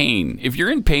pain. If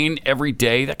you're in pain every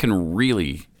day, that can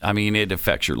really, it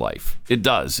affects your life. It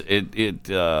does. It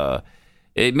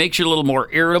makes you a little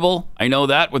more irritable. I know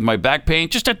that with my back pain,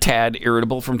 just a tad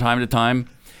irritable from time to time,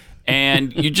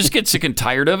 and you just get sick and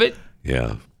tired of it.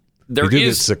 Yeah. You do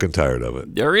get sick and tired of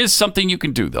it. There is something you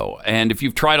can do, though. And if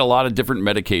you've tried a lot of different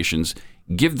medications,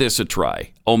 give this a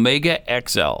try. Omega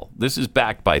XL. This is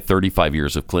backed by 35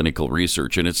 years of clinical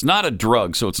research. And it's not a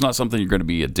drug, so it's not something you're going to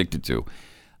be addicted to.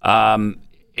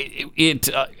 It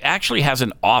actually has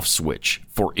an off switch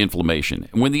for inflammation.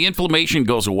 And when the inflammation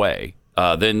goes away,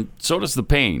 then so does the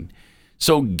pain.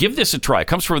 So give this a try. It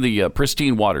comes from the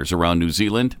pristine waters around New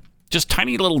Zealand. Just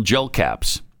tiny little gel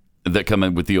caps that come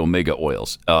in with the omega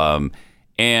oils.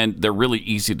 And they're really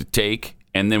easy to take.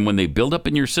 And then when they build up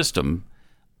in your system,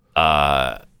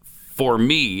 for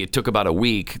me, it took about a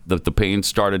week that the pain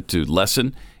started to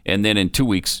lessen. And then in 2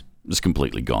 weeks, it was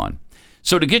completely gone.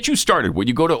 So to get you started, when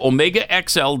you go to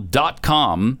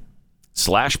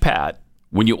omegaxl.com/Pat,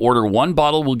 when you order one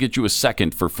bottle, we'll get you a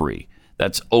second for free.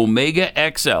 That's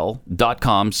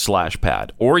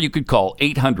omegaxl.com/Pat. Or you could call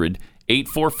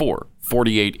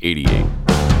 800-844-4888.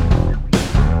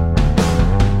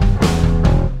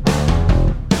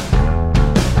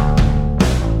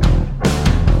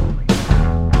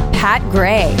 Pat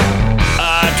Gray.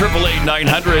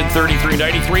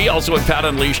 888-900-3393. Also at Pat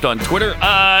Unleashed on Twitter.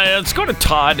 Let's go to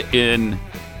Todd in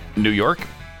New York.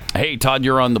 Hey, Todd,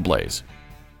 you're on the Blaze.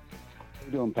 How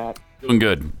you doing, Pat? Doing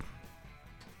good.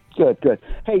 Good.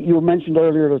 Hey, you mentioned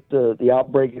earlier that the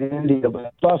outbreak in India, but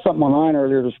I saw something online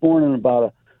earlier this morning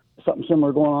about something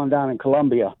similar going on down in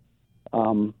Colombia,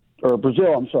 or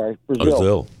Brazil. I'm sorry,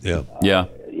 Brazil. Yeah. Yeah.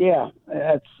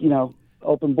 That's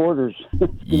open borders.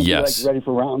 Yes. Ready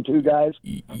for round 2, guys?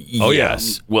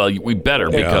 Yes. Well, we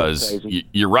better because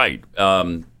you're right.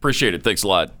 Appreciate it. Thanks a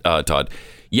lot, Todd.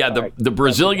 Yeah, the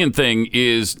Brazilian thing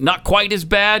is not quite as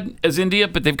bad as India,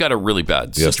 but they've got a really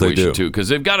bad situation too because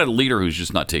they've got a leader who's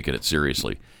just not taking it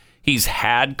seriously. He's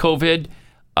had COVID.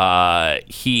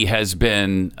 He has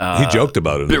been he joked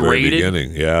about it in the very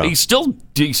beginning. Yeah, he still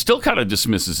kind of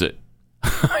dismisses it.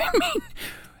 I mean,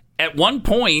 at one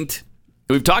point.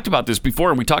 We've talked about this before,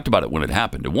 and we talked about it when it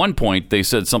happened. At one point, they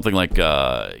said something like,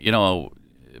 Mr.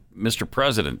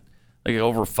 President, like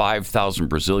over 5,000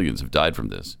 Brazilians have died from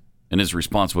this. And his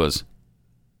response was,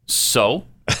 so?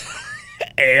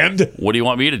 And? What do you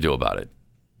want me to do about it?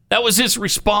 That was his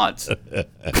response.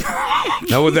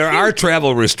 Now, there are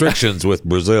travel restrictions with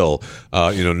Brazil,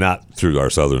 not through our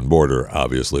southern border,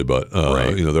 obviously, but,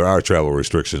 there are travel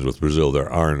restrictions with Brazil.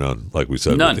 There are none, like we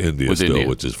said, with India still,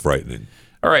 which is frightening.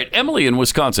 All right, Emily in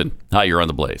Wisconsin. Hi, you're on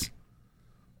the Blaze.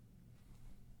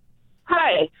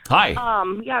 Hi. Hi.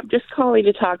 I'm just calling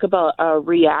to talk about a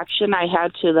reaction I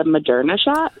had to the Moderna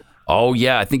shot. Oh,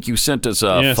 yeah. I think you sent us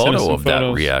a photo of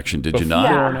that reaction, did you not?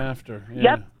 Before and after. Yeah.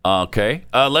 Yep. Okay.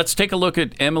 Let's take a look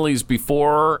at Emily's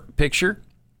before picture.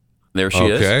 There she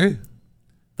is. Okay.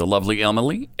 The lovely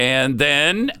Emily. And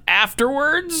then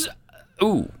afterwards,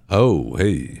 ooh. Oh,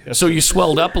 hey. So you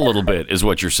swelled up a little bit is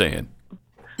what you're saying.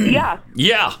 Yeah.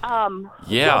 Yeah.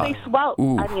 Yeah. They swelled.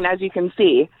 Ooh. As you can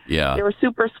see. Yeah. They were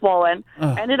super swollen.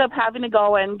 Ended up having to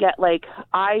go and get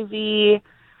IV,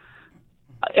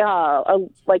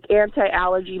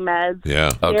 anti-allergy meds.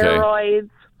 Yeah. Steroids.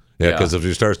 Yeah, because if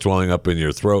you start swelling up in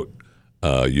your throat,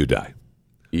 you die.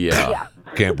 Yeah.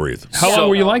 Can't breathe. How long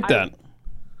were you like that?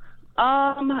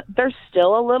 They're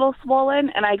still a little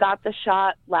swollen, and I got the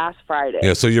shot last Friday.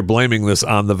 Yeah, so you're blaming this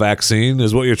on the vaccine,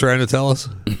 is what you're trying to tell us?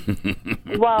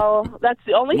 Well, that's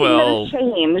the only thing that has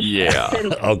changed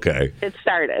since it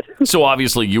started. So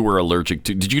obviously you were allergic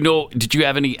to. Did you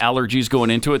have any allergies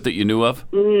going into it that you knew of?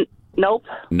 Nope.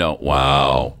 No.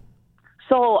 Wow.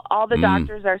 So all the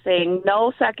doctors are saying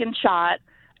no second shot,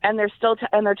 and they're still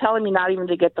they're telling me not even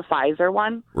to get the Pfizer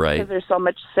one, right? Because there's so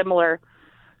much similar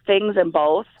things in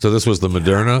both. So this was the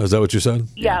Moderna? Is that what you said?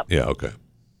 Yeah. Yeah. Okay.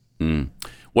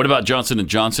 What about Johnson &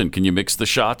 Johnson? Can you mix the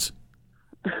shots?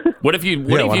 What if you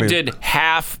did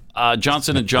half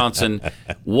Johnson & Johnson,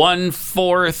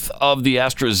 1/4 of the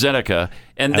AstraZeneca,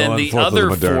 and then the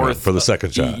other fourth for the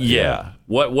second shot. Yeah.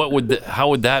 What would how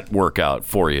would that work out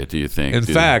for you? Do you think? In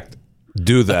fact,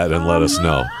 do that and let us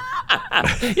know.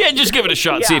 Yeah, just give it a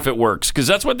shot, see if it works, because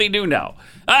that's what they do now.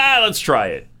 Let's try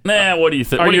it. What do you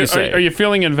think? What do you say? Are you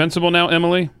feeling invincible now,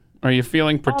 Emily? Are you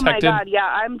feeling protected? Oh my God, yeah.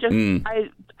 I'm just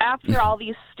after all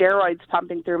these steroids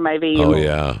pumping through my veins. Oh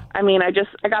yeah. I mean, I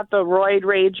got the roid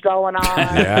rage going on.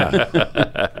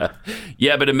 Yeah.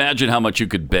 Yeah, but imagine how much you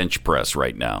could bench press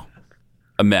right now.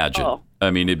 Imagine. Oh. I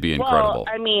mean, it'd be incredible.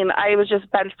 Well, I mean, I was just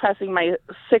bench pressing my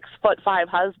 6'5"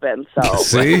 husband. So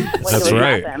see, that's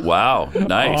right. Happen? Wow,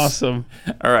 nice, awesome.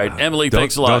 All right, Emily,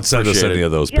 thanks a lot. Don't send us Appreciate any it.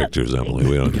 of those pictures, Emily.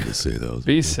 We don't need to see those.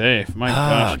 Be safe. My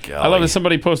gosh. golly. I love that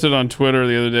somebody posted on Twitter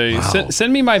the other day,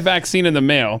 send me my vaccine in the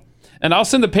mail, and I'll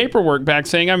send the paperwork back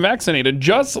saying I'm vaccinated,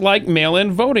 just like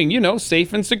mail-in voting,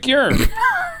 safe and secure.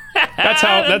 That's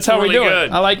how really we do good.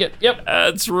 it. I like it. Yep.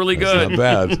 That's really good.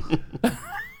 That's not bad.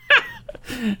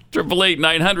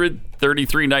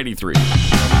 888-900-3393.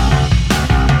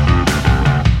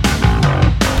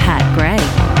 Pat Gray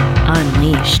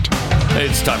Unleashed. Hey,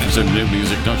 it's time for some new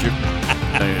music, don't you?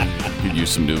 I could use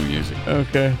some new music.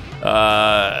 Okay.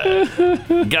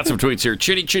 Got some tweets here.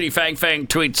 Chitty Chitty Fang Fang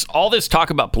tweets, all this talk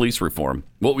about police reform.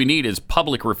 What we need is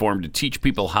public reform to teach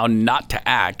people how not to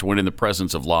act when in the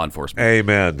presence of law enforcement.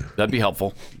 Amen. That'd be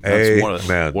helpful. That's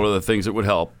Amen. one of the things that would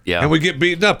help. Yeah. And we get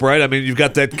beaten up, right? I mean, you've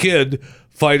got that kid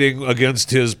fighting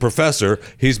against his professor.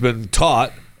 He's been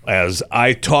taught, as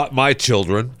I taught my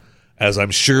children, as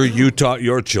I'm sure you taught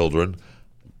your children,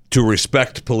 to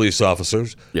respect police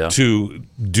officers, to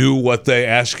do what they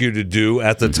ask you to do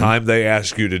at the time they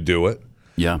ask you to do it.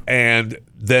 Yeah. And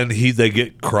then they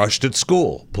get crushed at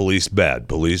school. Police bad,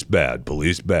 police bad,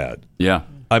 police bad. Yeah.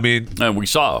 I mean, and we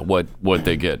saw what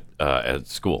they get at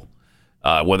school.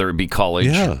 Whether it be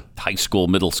college, high school,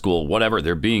 middle school, whatever,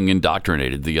 they're being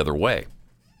indoctrinated the other way.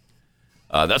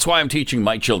 That's why I'm teaching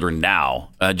my children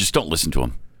now. Just don't listen to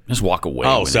them. Just walk away.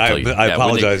 Oh, so I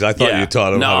apologize. I thought you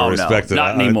taught them how to respect it.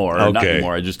 Not anymore. Okay. Not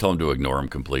anymore. I just tell them to ignore them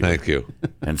completely. Thank you.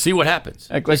 And see what happens.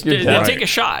 Take a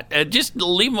shot. Just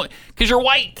leave them because you're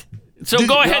white. So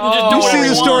go ahead and just do you whatever see the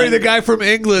you story of want. the guy from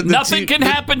England? Nothing can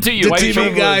happen to you.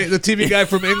 The TV guy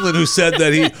from England who said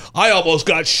that I almost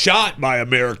got shot by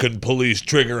American police,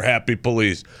 trigger happy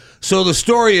police. So the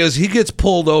story is he gets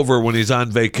pulled over when he's on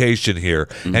vacation here,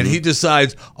 and he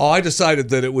decides, I decided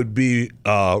that it would be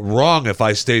wrong if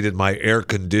I stayed in my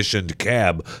air-conditioned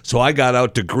cab, so I got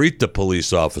out to greet the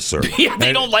police officer. Yeah,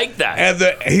 they don't like that. And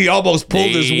he almost pulled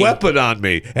his weapon on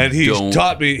me, and he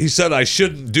taught me, he said I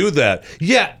shouldn't do that.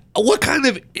 Yeah, what kind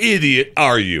of idiot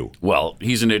are you? Well,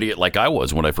 he's an idiot like I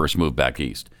was when I first moved back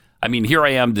east. I mean, here I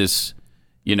am, this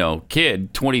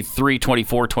kid, 23,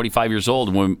 24, 25 years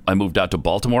old when I moved out to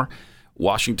Baltimore,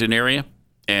 Washington area,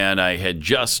 and I had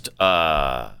just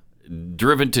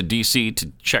driven to D.C.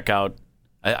 to check out,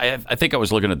 I think I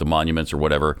was looking at the monuments or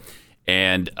whatever,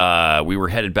 and we were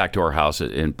headed back to our house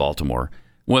in Baltimore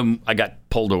when I got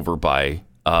pulled over by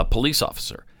a police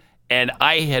officer. And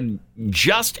I had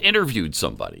just interviewed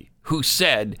somebody who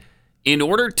said, in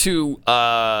order to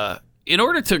kind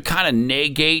of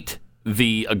negate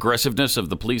the aggressiveness of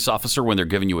the police officer when they're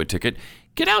giving you a ticket,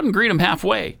 get out and greet them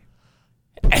halfway.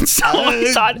 And so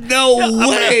I thought, no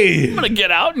way. I'm going to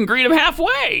get out and greet him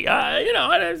halfway.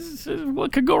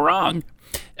 What could go wrong?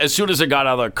 As soon as I got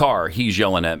out of the car, he's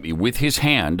yelling at me with his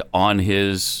hand on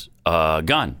his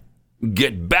gun.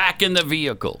 Get back in the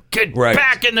vehicle. Get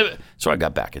back in the... So I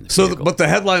got back in the vehicle. But the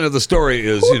headline of the story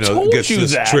is, gets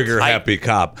this trigger-happy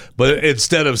cop. But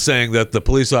instead of saying that the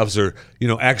police officer,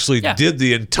 actually did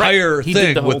the entire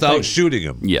thing without shooting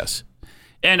him. Yes.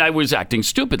 And I was acting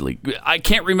stupidly. I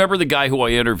can't remember the guy who I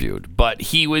interviewed,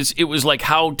 but it was like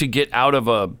how to get out of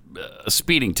a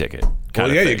speeding ticket.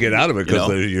 You get out of it because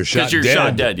you're shot dead. Because you're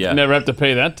shot dead, yeah. Never have to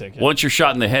pay that ticket. Once you're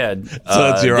shot in the head,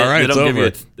 you're all right.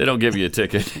 They don't give you a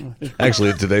ticket.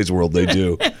 Actually, in today's world, they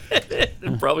do. They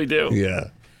probably do. Yeah.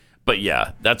 But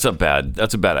yeah, that's a bad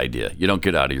idea. You don't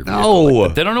get out of your vehicle. Like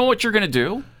that. They don't know what you're going to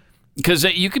do. Because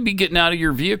you could be getting out of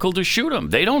your vehicle to shoot them.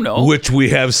 They don't know. Which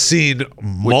we have seen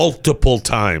multiple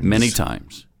times. Many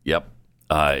times. Yep.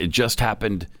 It just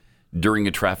happened during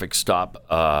a traffic stop.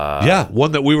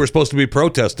 One that we were supposed to be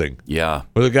protesting. Yeah.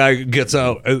 Where the guy gets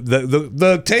out.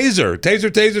 The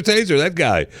taser. That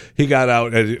guy. He got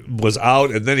out and was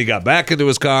out, and then he got back into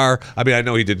his car. I mean, I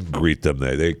know he didn't greet them.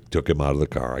 They took him out of the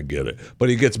car. I get it. But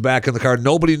he gets back in the car.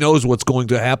 Nobody knows what's going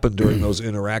to happen during those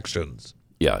interactions.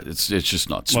 Yeah, it's just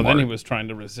not smart. Well, then he was trying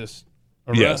to resist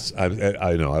arrest. Yes,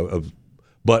 I know.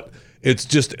 But it's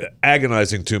just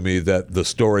agonizing to me that the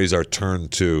stories are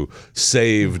turned to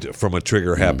saved from a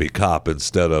trigger-happy cop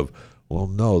instead of, well,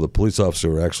 no, the police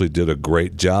officer actually did a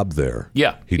great job there.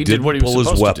 Yeah, he did didn't what he was pull his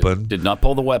supposed to do. weapon. Did not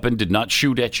pull the weapon. Did not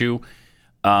shoot at you.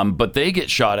 But they get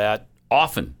shot at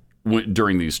often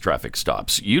during these traffic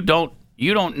stops. You don't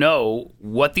know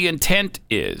what the intent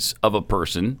is of a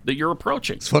person that you're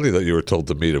approaching. It's funny that you were told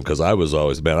to meet him because I was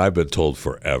always, man, I've been told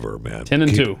forever, man. 10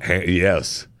 and 2.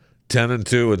 Yes. 10 and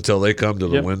 2 until they come to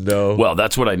the window. Well,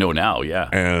 that's what I know now. Yeah.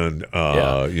 And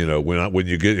you know, when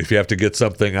you get, if you have to get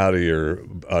something out of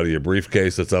your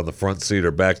briefcase that's on the front seat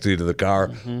or back seat of the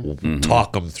car,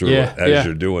 talk them through it as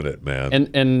you're doing it,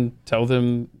 man. And tell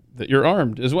them that you're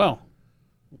armed as well.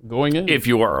 Going in. If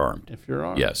you are armed. If you're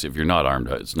armed. Yes. If you're not armed,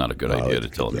 it's not a good idea to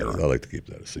tell them you're armed. I like to keep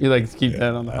that a secret. You like to keep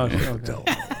that on the hush.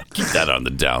 Okay. Keep that on the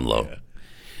down low.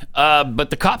 But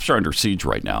the cops are under siege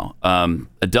right now.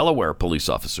 A Delaware police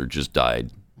officer just died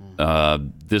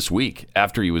this week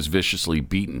after he was viciously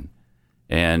beaten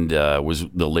and was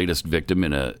the latest victim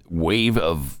in a wave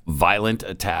of violent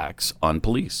attacks on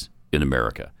police in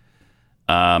America.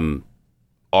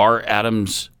 R.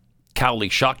 Adams Cowley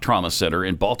Shock Trauma Center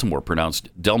in Baltimore pronounced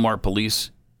Delmar Police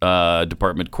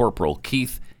Department Corporal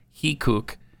Keith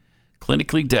Hecook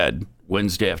clinically dead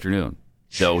Wednesday afternoon,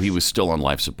 though he was still on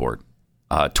life support.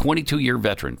 22-year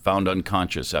veteran found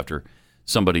unconscious after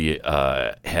somebody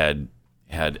had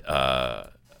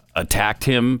attacked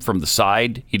him from the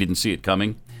side. He didn't see it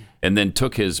coming, and then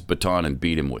took his baton and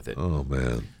beat him with it. Oh,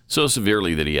 man. So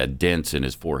severely that he had dents in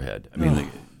his forehead. I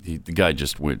mean, the guy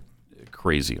just went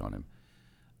crazy on him.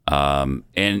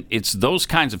 And it's those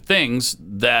kinds of things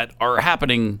that are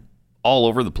happening all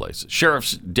over the place.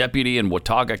 Sheriff's deputy in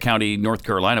Watauga County, North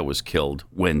Carolina, was killed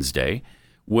Wednesday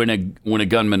when a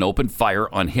gunman opened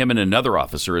fire on him and another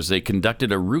officer as they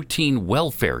conducted a routine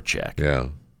welfare check. Yeah.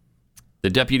 The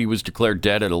deputy was declared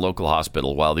dead at a local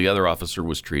hospital while the other officer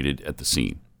was treated at the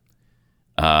scene.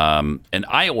 An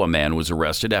Iowa man was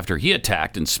arrested after he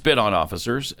attacked and spit on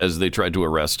officers as they tried to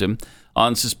arrest him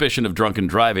on suspicion of drunken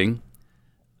driving.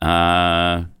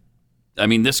 I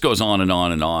mean, this goes on and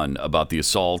on and on about the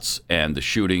assaults and the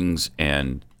shootings.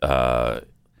 And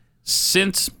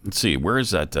since, let's see, where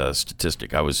is that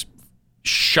statistic? I was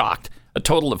shocked. A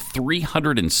total of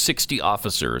 360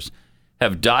 officers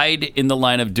have died in the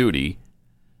line of duty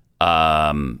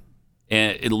last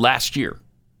year.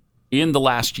 In the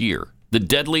last year. The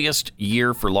deadliest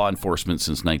year for law enforcement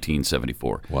since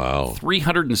 1974. Wow.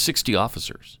 360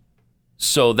 officers.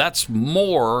 So that's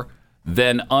more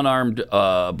than unarmed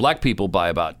black people by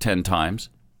about 10 times.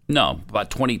 No, about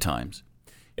 20 times.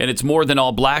 And it's more than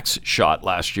all blacks shot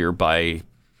last year by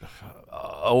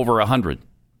over 100.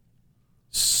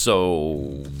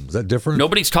 So is that different?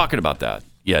 Nobody's talking about that.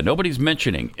 Yeah, nobody's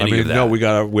mentioning any of that. No, we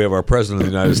have our president of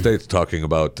the United States talking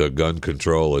about gun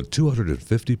control, and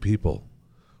 250 people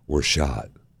were shot.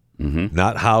 Mm-hmm.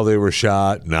 Not how they were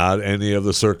shot, not any of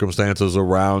the circumstances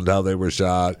around how they were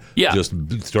shot. Yeah. Just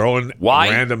throwing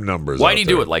random numbers. Why do you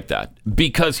do it like that?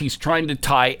 Because he's trying to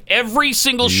tie every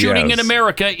single shooting in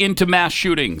America into mass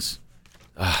shootings.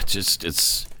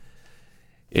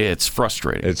 It's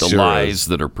frustrating. The lies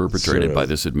that are perpetrated by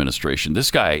this administration.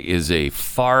 This guy is a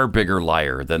far bigger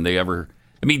liar than they ever.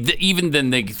 I mean, even than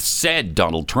they said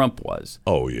Donald Trump was.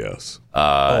 Oh, yes.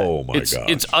 Oh, my gosh.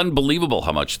 It's unbelievable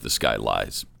how much this guy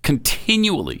lies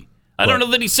continually. I don't know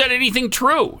that he said anything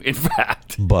true, in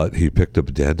fact. But he picked up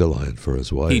a dandelion for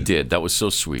his wife. He did. That was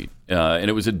so sweet. And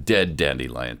it was a dead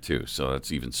dandelion, too, so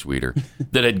that's even sweeter,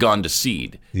 that had gone to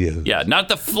seed. Yeah, not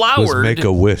the flowered. Was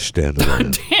Make-A-Wish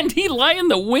dandelion. Dandelion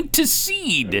that went to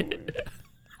seed.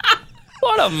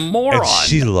 What a moron. And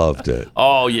she loved it.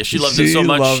 Oh, yeah, she loved it so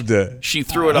much. She loved it. She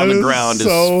threw it on the ground as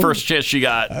first chance she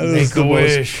got. Make a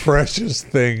wish. Most precious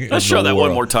thing. Let's show that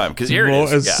one more time, because here it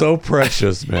is. It's so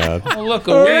precious, man. Oh, look,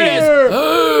 a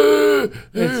weed.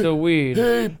 It's a weed.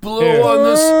 Hey, blow on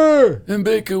this and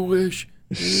make a wish.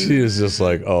 She is just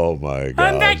like, oh, my God.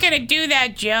 I'm not going to do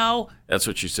that, Joe. That's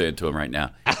what she's saying to him right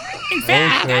now. In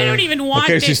fact, I don't even want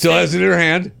this. Okay, she still has it in her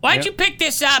hand. Why'd you pick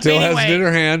this up still anyway? Still has it in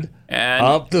her hand. And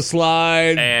up the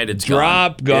slide. And it's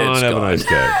gone. Have a nice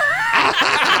day.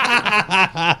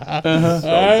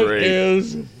 That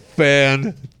is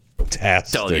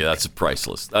fantastic. Telling you, that's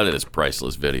priceless. That is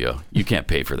priceless video. You can't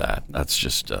pay for that. That's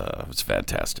just, it's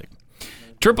fantastic.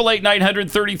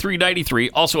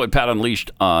 888-900-3393. Also at Pat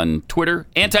Unleashed on Twitter.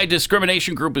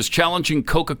 Anti-discrimination group is challenging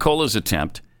Coca-Cola's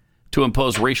attempt to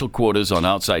impose racial quotas on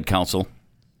outside counsel.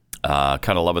 Kind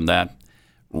of loving that.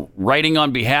 Writing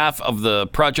on behalf of the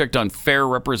Project on Fair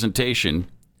Representation,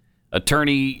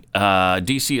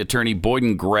 D.C. Attorney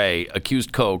Boyden Gray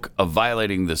accused Coke of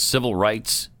violating the civil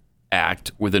rights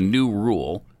Act with a new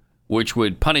rule which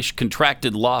would punish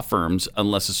contracted law firms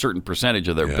unless a certain percentage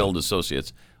of their billed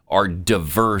associates are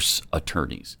diverse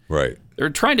attorneys. Right. They're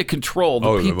trying to control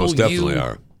the they people most definitely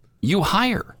are. you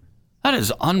hire. That is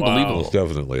unbelievable. Most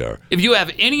definitely are. If you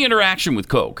have any interaction with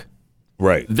Coke,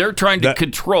 right, they're trying to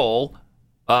control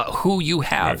who you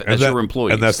have as your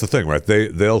employees. And that's the thing, right?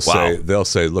 They'll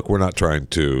say, look, we're not trying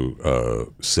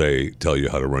to tell you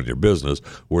how to run your business.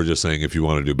 We're just saying if you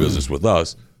want to do business with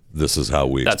us, this is how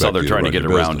we. That's how they're trying to get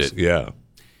around business. it. Yeah.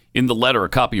 In the letter, a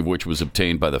copy of which was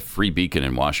obtained by the Free Beacon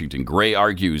in Washington, Gray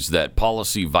argues that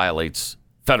policy violates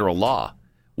federal law,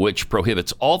 which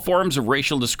prohibits all forms of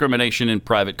racial discrimination in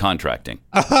private contracting.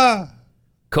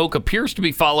 Coke appears to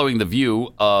be following the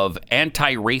view of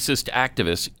anti-racist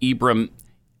activist Ibram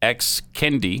X.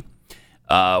 Kendi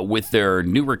with their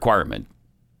new requirement.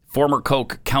 Former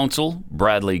Coke counsel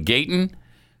Bradley Gayton,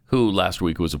 who last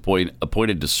week was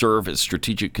appointed to serve as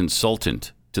strategic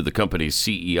consultant to the company's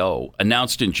CEO,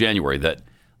 announced in January that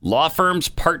law firms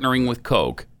partnering with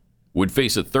Coke would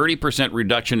face a 30%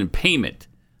 reduction in payment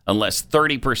unless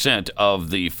 30% of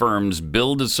the firm's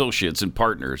billed associates and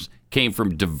partners came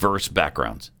from diverse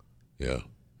backgrounds. Yeah. What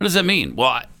does that mean?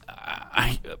 Well,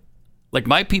 I like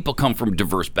my people come from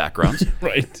diverse backgrounds.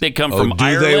 Right. They come from do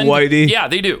Ireland. they, Whitey? Yeah,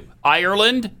 they do.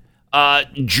 Ireland,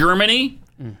 Germany.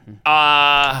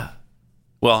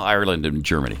 Well, Ireland and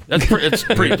Germany. It's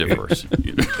pretty diverse.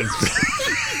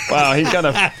 Wow, he kind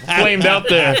of flamed out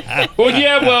there. Well,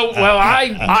 yeah,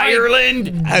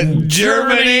 Ireland and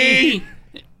Germany.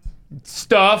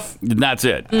 Stuff. And that's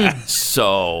it.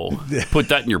 So put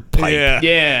that in your pipe.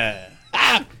 Yeah.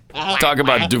 Talk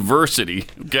about diversity,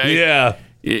 okay? Yeah.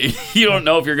 You don't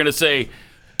know if you're going to say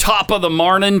top of the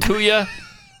morning to you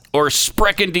or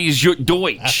sprechen die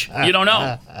Deutsch. You don't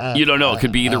know. You don't know. It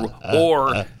could be either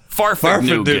or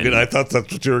Farfignugan. I thought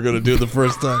that's what you were going to do the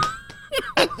first time.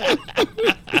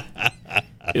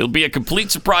 It'll be a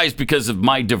complete surprise because of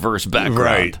my diverse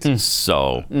background. Right.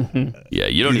 So, yeah,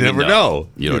 you don't You even never know.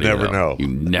 You You never know. You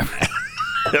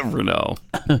never know.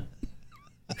 All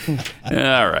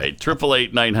right.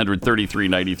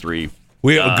 888-900-3393.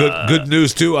 We have good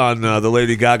news too on the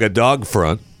Lady Gaga dog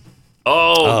front.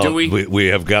 Oh, do we? We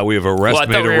have Well, I thought we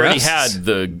already arrests. had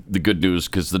the good news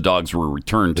because the dogs were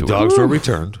returned to The dogs were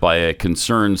returned by a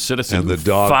concerned citizen And the who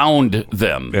dog- found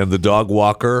them. And the dog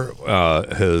walker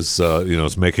is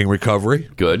making recovery.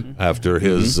 Good. After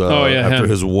his him.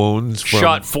 his wounds from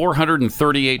Shot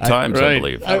 438 times, I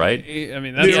believe, right? I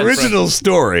mean, that's the original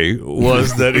story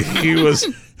was that he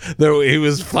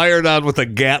was fired on with a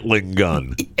Gatling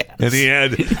gun, and he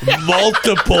had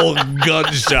multiple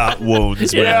gunshot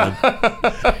wounds. Man.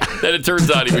 Then it turns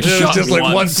out he was It shot was just like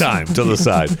once. one time to the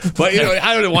side. But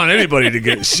I don't want anybody to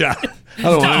get shot. I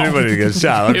don't want anybody to get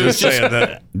shot. I'm It was just saying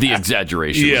that. The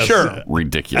exaggeration Yes. was Sure.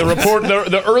 ridiculous.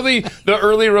 The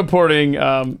early reporting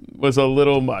was a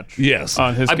little much. Yes.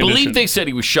 On his I believe condition. they said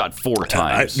he was shot 4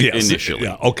 times Yes. initially.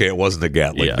 Yeah. Okay, it wasn't a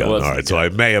Gatling Yeah, it gun. All wasn't right, so I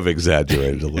may have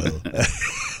exaggerated a little.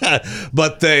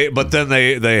 But then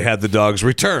they had the dogs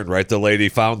returned, right? The lady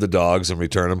found the dogs and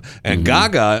returned them. And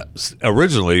Gaga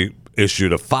originally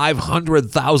issued a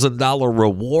 $500,000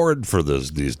 reward for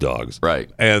these dogs. Right.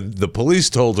 And the police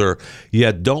told her,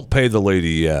 yeah, don't pay the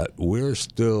lady yet. We're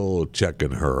still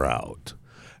checking her out.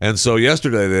 And so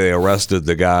yesterday they arrested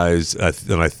the guys,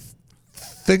 and I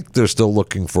think they're still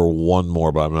looking for one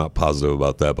more, but I'm not positive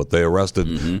about that. But they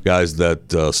arrested guys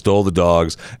that stole the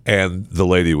dogs, and the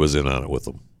lady was in on it with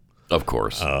them. Of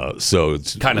course. So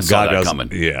it's Kind of saw that Gaga's- coming.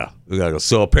 Yeah.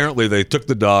 So apparently they took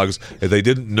the dogs, and they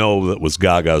didn't know that was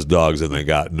Gaga's dogs, and they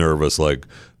got nervous. Like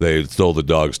they stole the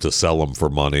dogs to sell them for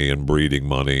money and breeding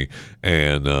money,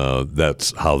 and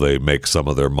that's how they make some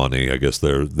of their money. I guess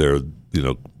they're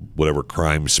whatever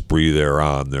crime spree they're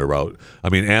on, they're out. I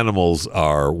mean, animals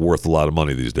are worth a lot of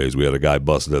money these days. We had a guy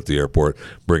busted at the airport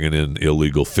bringing in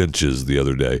illegal finches the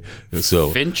other day. So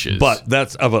Finches? but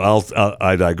that's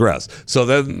I digress. So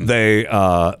then they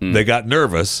got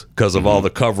nervous because of all the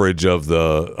coverage of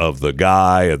the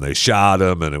guy, and they shot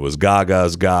him, and it was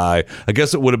Gaga's guy. I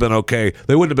guess it would have been okay.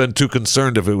 They wouldn't have been too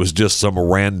concerned if it was just some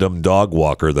random dog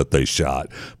walker that they shot.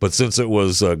 But since it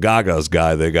was Gaga's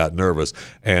guy, they got nervous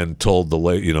and told the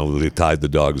lady, they tied the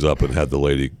dogs up and had the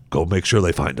lady go make sure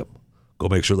they find him. Go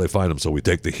make sure they find him so we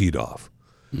take the heat off.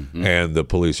 And the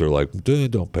police are like,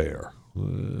 don't pay her.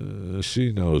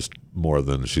 She knows more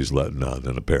than she's letting on,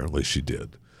 and apparently she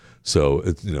did. So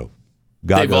it's Gaga.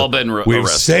 They've all been we've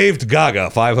arrested. saved Gaga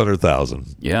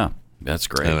 $500,000. Yeah, that's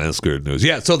great. And that's good news.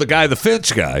 Yeah. So the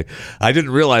Finch guy, I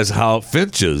didn't realize how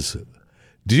finches.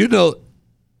 Do you know?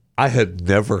 I had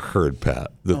never heard,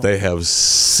 Pat, that they have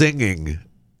singing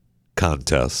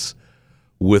contests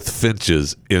with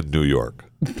finches in New York.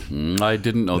 I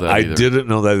didn't know that either. I didn't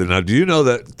know that either. Now, do you know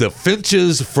that the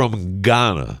finches from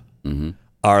Ghana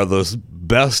are the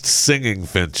best singing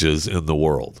finches in the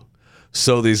world?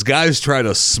 So these guys try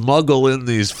to smuggle in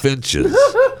these finches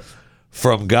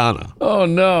from Ghana. Oh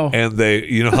no! And they,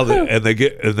 you know how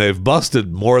they've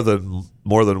busted more than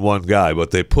one guy,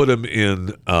 but they put him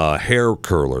in hair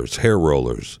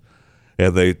rollers.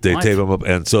 And they tape him up,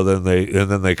 and so then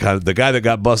the guy that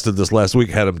got busted this last week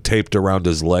had him taped around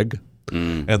his leg,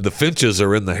 and the finches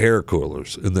are in the hair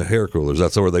coolers.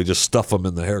 That's where they just stuff them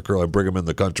in the hair curler and bring them in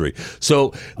the country.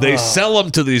 So they sell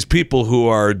them to these people who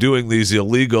are doing these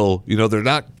illegal. You know, they're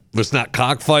not. It's not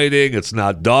cockfighting. It's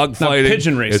not dog fighting. Not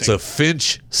pigeon racing. It's a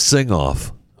finch sing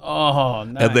off. Oh,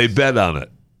 nice. And they bet on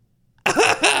it.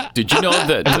 Did you know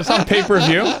that? Is this on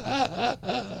pay-per-view?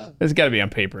 It's got to be on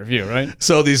pay-per-view, right?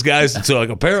 So these guys,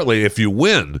 apparently, if you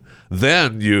win,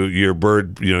 then your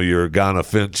bird, your Ghana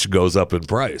finch goes up in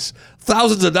price,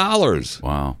 thousands of dollars.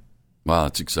 Wow,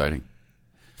 that's exciting.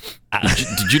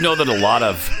 Did you know that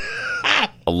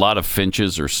a lot of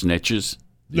finches are snitches?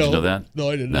 Did you know that? No,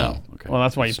 I didn't know. Okay. Well,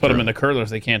 that's why you put them in the curlers.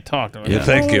 They can't talk. Yeah,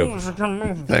 thank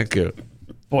you.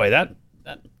 Boy, that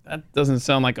doesn't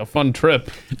sound like a fun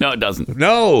trip. No, it doesn't.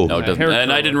 No, it doesn't.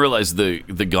 And I didn't realize the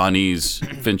Ghanese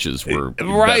finches were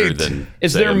better than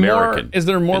American. Is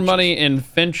there more money in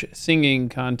finch singing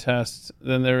contests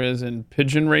than there is in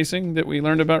pigeon racing that we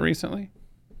learned about recently?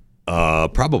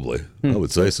 Probably. I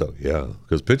would say so. Yeah,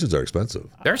 because pigeons are expensive.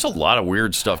 There's a lot of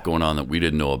weird stuff going on that we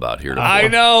didn't know about here. I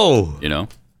know.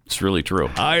 It's really true.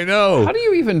 I know. How do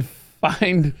you even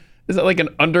find? Is it like an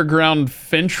underground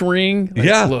finch ring?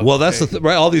 That's the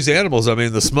right. All these animals. I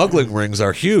mean, the smuggling rings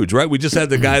are huge, right? We just had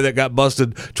the guy that got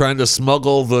busted trying to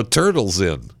smuggle the turtles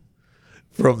in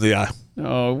from the.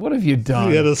 Oh, what have you done?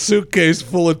 He had a suitcase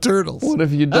full of turtles. What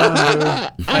have you done?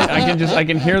 I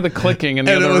can hear the clicking in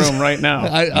the other room right now.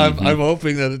 I'm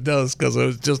hoping that it does, because it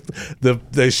was just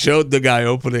they showed the guy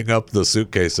opening up the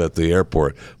suitcase at the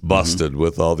airport, busted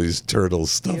with all these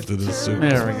turtles stuffed in his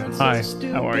suitcase. There we go. Hi,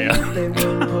 how are you?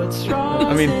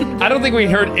 I mean, I don't think we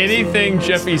heard anything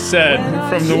Jeffy said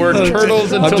from the word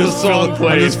turtles until the song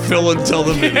played. I'm just filling till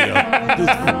the video.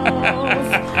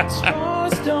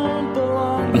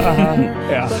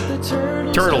 Yeah.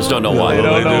 Turtles don't know why.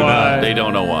 They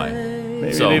don't know why.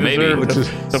 Maybe they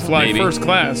deserve to fly first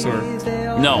class, or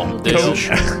no,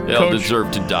 they'll deserve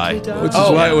to die. Which is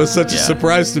why it was such a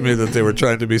surprise to me that they were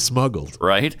trying to be smuggled.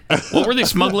 Right? What were they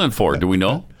smuggling for? Do we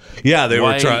know? Yeah, they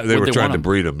were trying to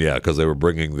breed them. Yeah, because they were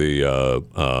bringing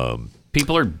the.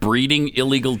 People are breeding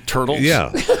illegal turtles.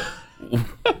 Yeah.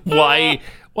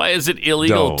 Why is it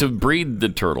illegal to breed the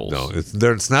turtles? No,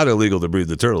 it's not illegal to breed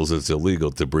the turtles. It's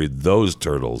illegal to breed those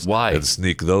turtles. Why? And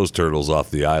sneak those turtles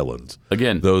off the island.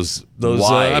 Again, those.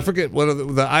 Why? I forget what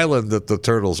the island that the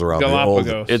turtles are on.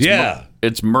 Galapagos.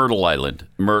 It's Myrtle Island.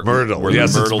 Myrtle. Where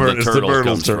yes, the Myrtle it's the Myrtle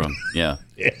comes turtle. from. Yeah.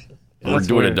 Yeah. We're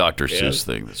doing a Dr. Seuss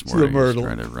thing this morning. It's the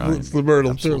Myrtle. It's the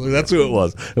Myrtle turtle. That's who it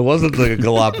was. It wasn't the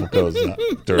Galapagos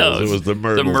turtles. No, it was the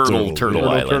Myrtle Turtle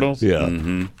Island. Turtles? Yeah.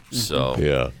 Mm-hmm. So.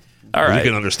 Yeah. All right. You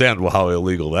can understand how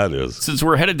illegal that is. Since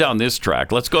we're headed down this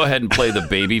track, let's go ahead and play the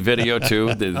baby video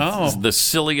too. The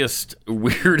silliest,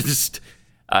 weirdest.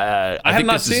 I have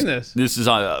not seen this. This is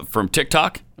from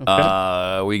TikTok.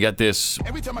 Okay. We got this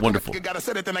wonderful. I gotta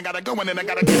set it, then I gotta go, and then I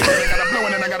gotta get it, then I gotta blow,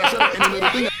 and then I gotta shut it. Any little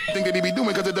thing I think that he be doing,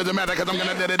 because it doesn't matter, because I'm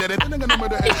gonna dead it, then I'm gonna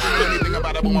murder anything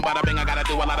about it, boom, about a bing. I gotta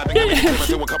do a lot of things. I gotta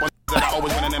do a couple that I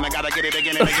always win, and then I gotta get it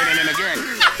again and again and again.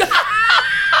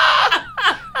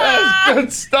 That's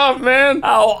good stuff, man.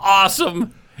 How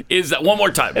awesome is that? One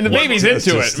more time. And the baby's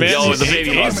into it, man. Oh, the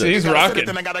baby loves it. He's rocking. He's loving it.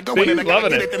 Then I gotta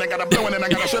blow, and then I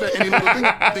gotta shut it. Any little thing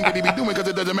I think that he be doing, because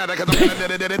it doesn't matter, because I'm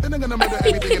gonna dead it, then I'm gonna murder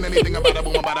everything and anything about a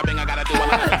boom, about a bing. I gotta do a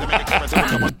lot of things to make it cover, so a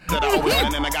couple that I always win,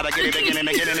 and then I gotta get it again and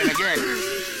again and again.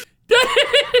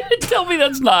 Tell me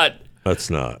that's not.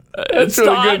 That's not. That's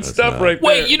really good stuff right there.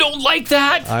 Wait, you don't like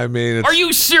that? I mean, are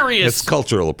you serious? It's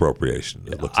cultural appropriation.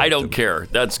 I don't care.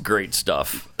 That's great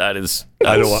stuff. That's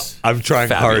I'm trying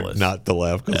fabulous. hard not to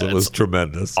laugh because it was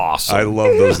tremendous. Awesome. I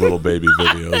love those little baby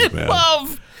videos, man.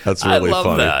 That's really I love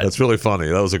funny. that. That's really funny.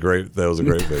 That was a great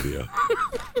video.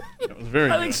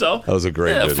 I think so. That was a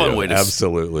great video. Fun way to,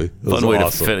 absolutely. Fun way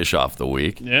to finish off the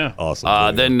week. Yeah.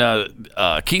 Awesome. Then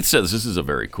Keith says this is a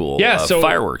very cool so,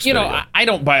 fireworks video. I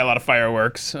don't buy a lot of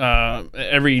fireworks.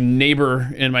 Every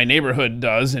neighbor in my neighborhood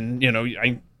does, and,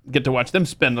 I get to watch them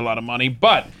spend a lot of money.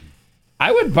 But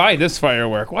I would buy this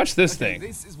firework. Watch this thing.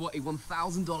 This is what a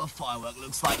 $1,000 firework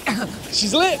looks like.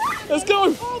 She's lit. Let's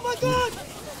go. Oh, my God.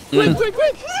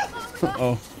 Quick.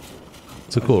 Oh.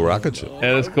 It's a cool rocket ship.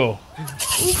 Yeah, that's cool.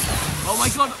 Oh my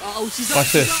god. Oh, she's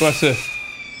Watch this. Watch this.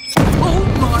 Oh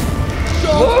my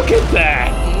god. Look at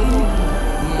that.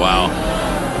 Wow.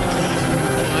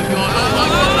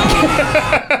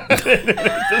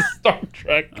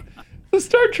 The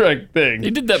Star Trek thing. They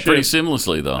did that pretty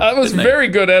seamlessly, though. That was didn't they? very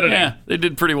good editing. Yeah, they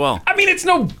did pretty well. I mean, it's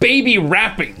no baby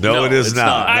rapping. No, it is it's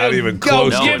not. not. Not even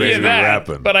close to give you baby that,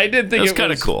 rapping. But I did think That's it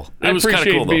kind was of cool. I It was kind of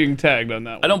appreciate cool, though. being tagged on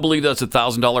that one. I don't believe that's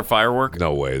 $1,000 firework.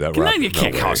 No way. That It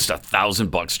can't cost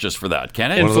 $1,000 just for that,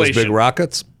 can it? One of those big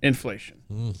rockets? Inflation.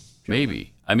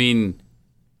 Maybe. I mean,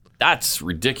 that's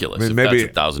ridiculous. I mean, maybe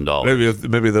if that's $1,000.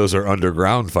 Maybe those are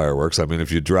underground fireworks. I mean,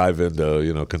 if you drive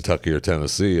into Kentucky or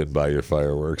Tennessee and buy your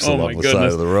fireworks along the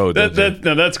side of the road,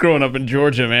 That's growing up in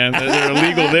Georgia, man. They're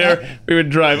illegal there. We would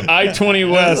drive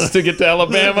I-20 west to get to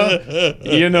Alabama.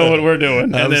 You know what we're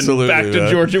doing. And then back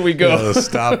to Georgia we go. Yeah,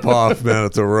 stop off, man,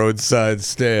 at the roadside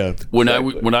stand. When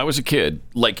I was a kid,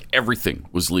 like everything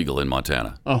was legal in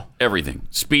Montana. Oh. Everything.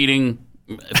 Speeding,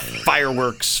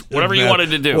 fireworks, whatever you Man, wanted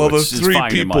to do. well, the it's three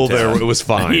fine in people Montana. there, it was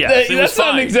fine. Yeah, it was That's not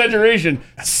an fine. exaggeration.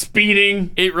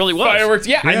 Speeding. It really was. Fireworks.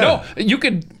 Yeah, I know. You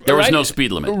could. There was right? no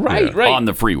speed limit. Right. On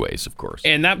the freeways, of course.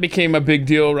 And that became a big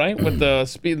deal, right? With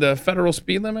the federal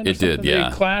speed limit. It did, yeah.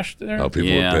 They clashed there. Oh,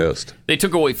 people were pissed. They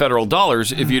took away federal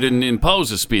dollars if you didn't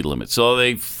impose a speed limit. So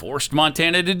they forced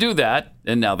Montana to do that,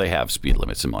 and now they have speed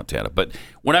limits in Montana. But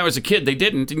when I was a kid, they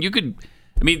didn't. And you could,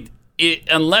 I mean,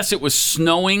 unless it was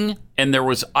snowing and there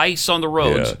was ice on the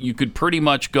roads, you could pretty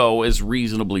much go as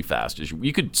reasonably fast as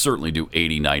you could certainly do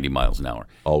 80, 90 miles an hour.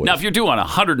 Always. Now, if you're doing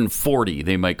 140,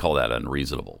 they might call that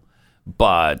unreasonable.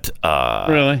 But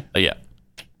really?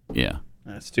 Yeah.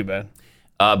 That's too bad.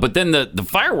 But then the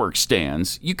fireworks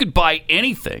stands, you could buy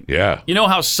anything. Yeah. You know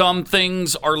how some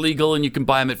things are legal and you can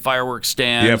buy them at fireworks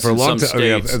stands? Yeah, for a in long some time.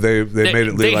 Yeah, states? they made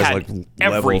it they legalized had like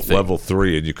everything. level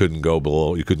 3, and you couldn't go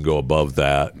below. You couldn't go above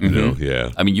that. You know?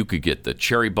 Yeah. I mean, you could get the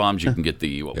cherry bombs. You can get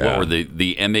the what were the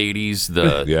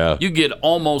M80s? Yeah. You get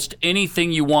almost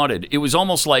anything you wanted. It was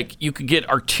almost like you could get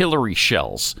artillery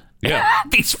shells. Yeah.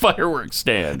 At these fireworks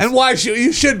stands. And why should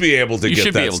you should be able to You get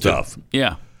should be that able stuff? to.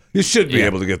 Yeah. You should be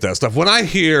able to get that stuff. When I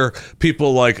hear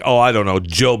people like, I don't know,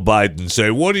 Joe Biden say,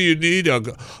 "What do you need?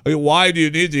 Why do you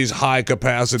need these high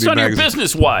capacity It's none of your magazines?"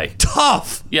 business. Why?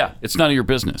 Tough. Yeah, it's none of your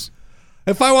business.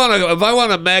 If I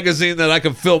want a magazine that I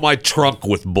can fill my trunk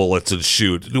with bullets and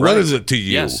shoot, what is it to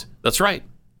you? Yes, that's right.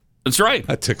 That's right.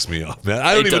 That ticks me off, man.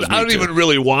 I don't even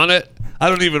really want it. I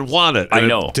don't even want it. I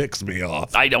know. It ticks me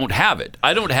off. I don't have it.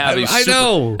 I don't have a I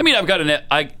know. I mean, I've got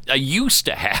I used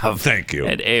to have Thank you.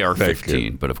 an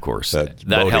AR-15, but of course that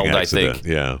boating held, accident, I think.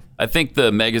 Yeah. I think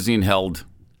the magazine held,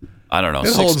 I don't know,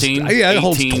 It holds- 16? yeah, it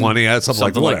holds 18, 20, something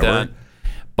like that. whatever.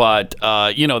 But,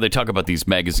 they talk about these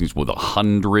magazines with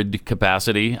 100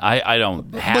 capacity. I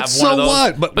don't have But so one of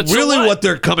those. what? But so really what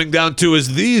they're coming down to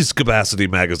is these capacity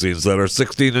magazines that are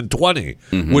 16 and 20,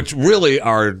 which really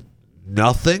are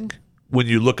nothing. When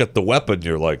you look at the weapon,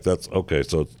 you're like, that's okay,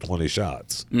 so it's 20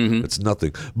 shots. It's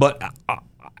nothing. But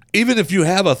even if you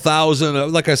have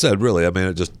 1,000, like I said, really, I mean,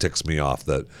 it just ticks me off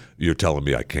that you're telling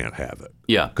me I can't have it.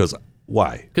 Yeah. Because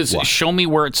why? Because show me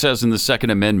where it says in the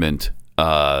Second Amendment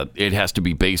it has to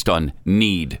be based on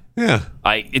need. Yeah.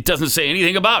 It doesn't say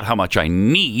anything about how much I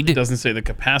need. It doesn't say the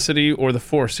capacity or the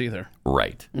force either.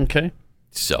 Right. Okay.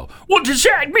 So, Well, does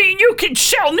that mean you can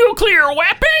sell nuclear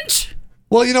weapons?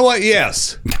 Well, you know what?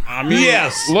 Yes. I mean,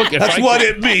 yes. Look, that's what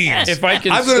it means. If I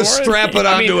can, I'm going to strap it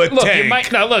onto a look, tank. You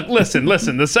might, now, look, listen.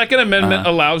 The Second Amendment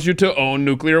allows you to own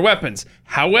nuclear weapons.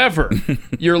 However,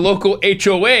 your local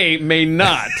HOA may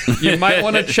not. You might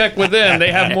want to check with them. They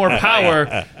have more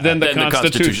power than the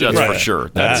Constitution. That's for sure.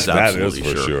 That's absolutely that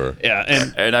is for sure.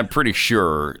 Yeah, and I'm pretty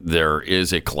sure there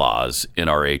is a clause in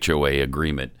our HOA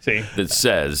agreement that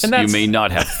says you may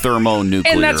not have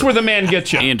thermonuclear. And that's where the man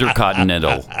gets you.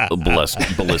 Intercontinental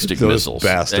ballistic Those missils.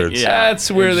 bastards.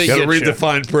 That's where they gotta get read you. the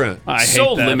fine print. I hate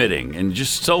so that. limiting and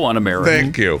just so un-American.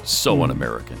 Thank you. So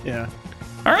un-American. Yeah.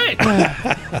 All right.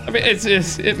 I mean,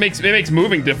 it makes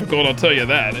moving difficult. I'll tell you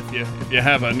that. If you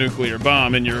have a nuclear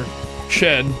bomb in your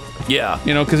shed. Yeah.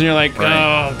 Because you're like,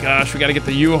 oh gosh, we got to get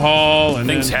the U-Haul and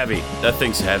Thing's then, heavy. That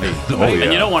thing's heavy. yeah.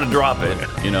 And you don't want to drop it.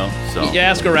 So you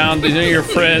ask around. Any of your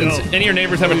friends, any of your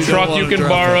neighbors have a truck you can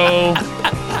borrow.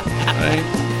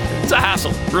 Right? It's a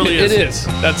hassle. Really is. It is.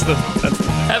 That's the.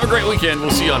 Have a great weekend.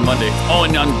 We'll see you on Monday. Oh,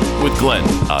 and with Glenn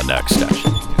next.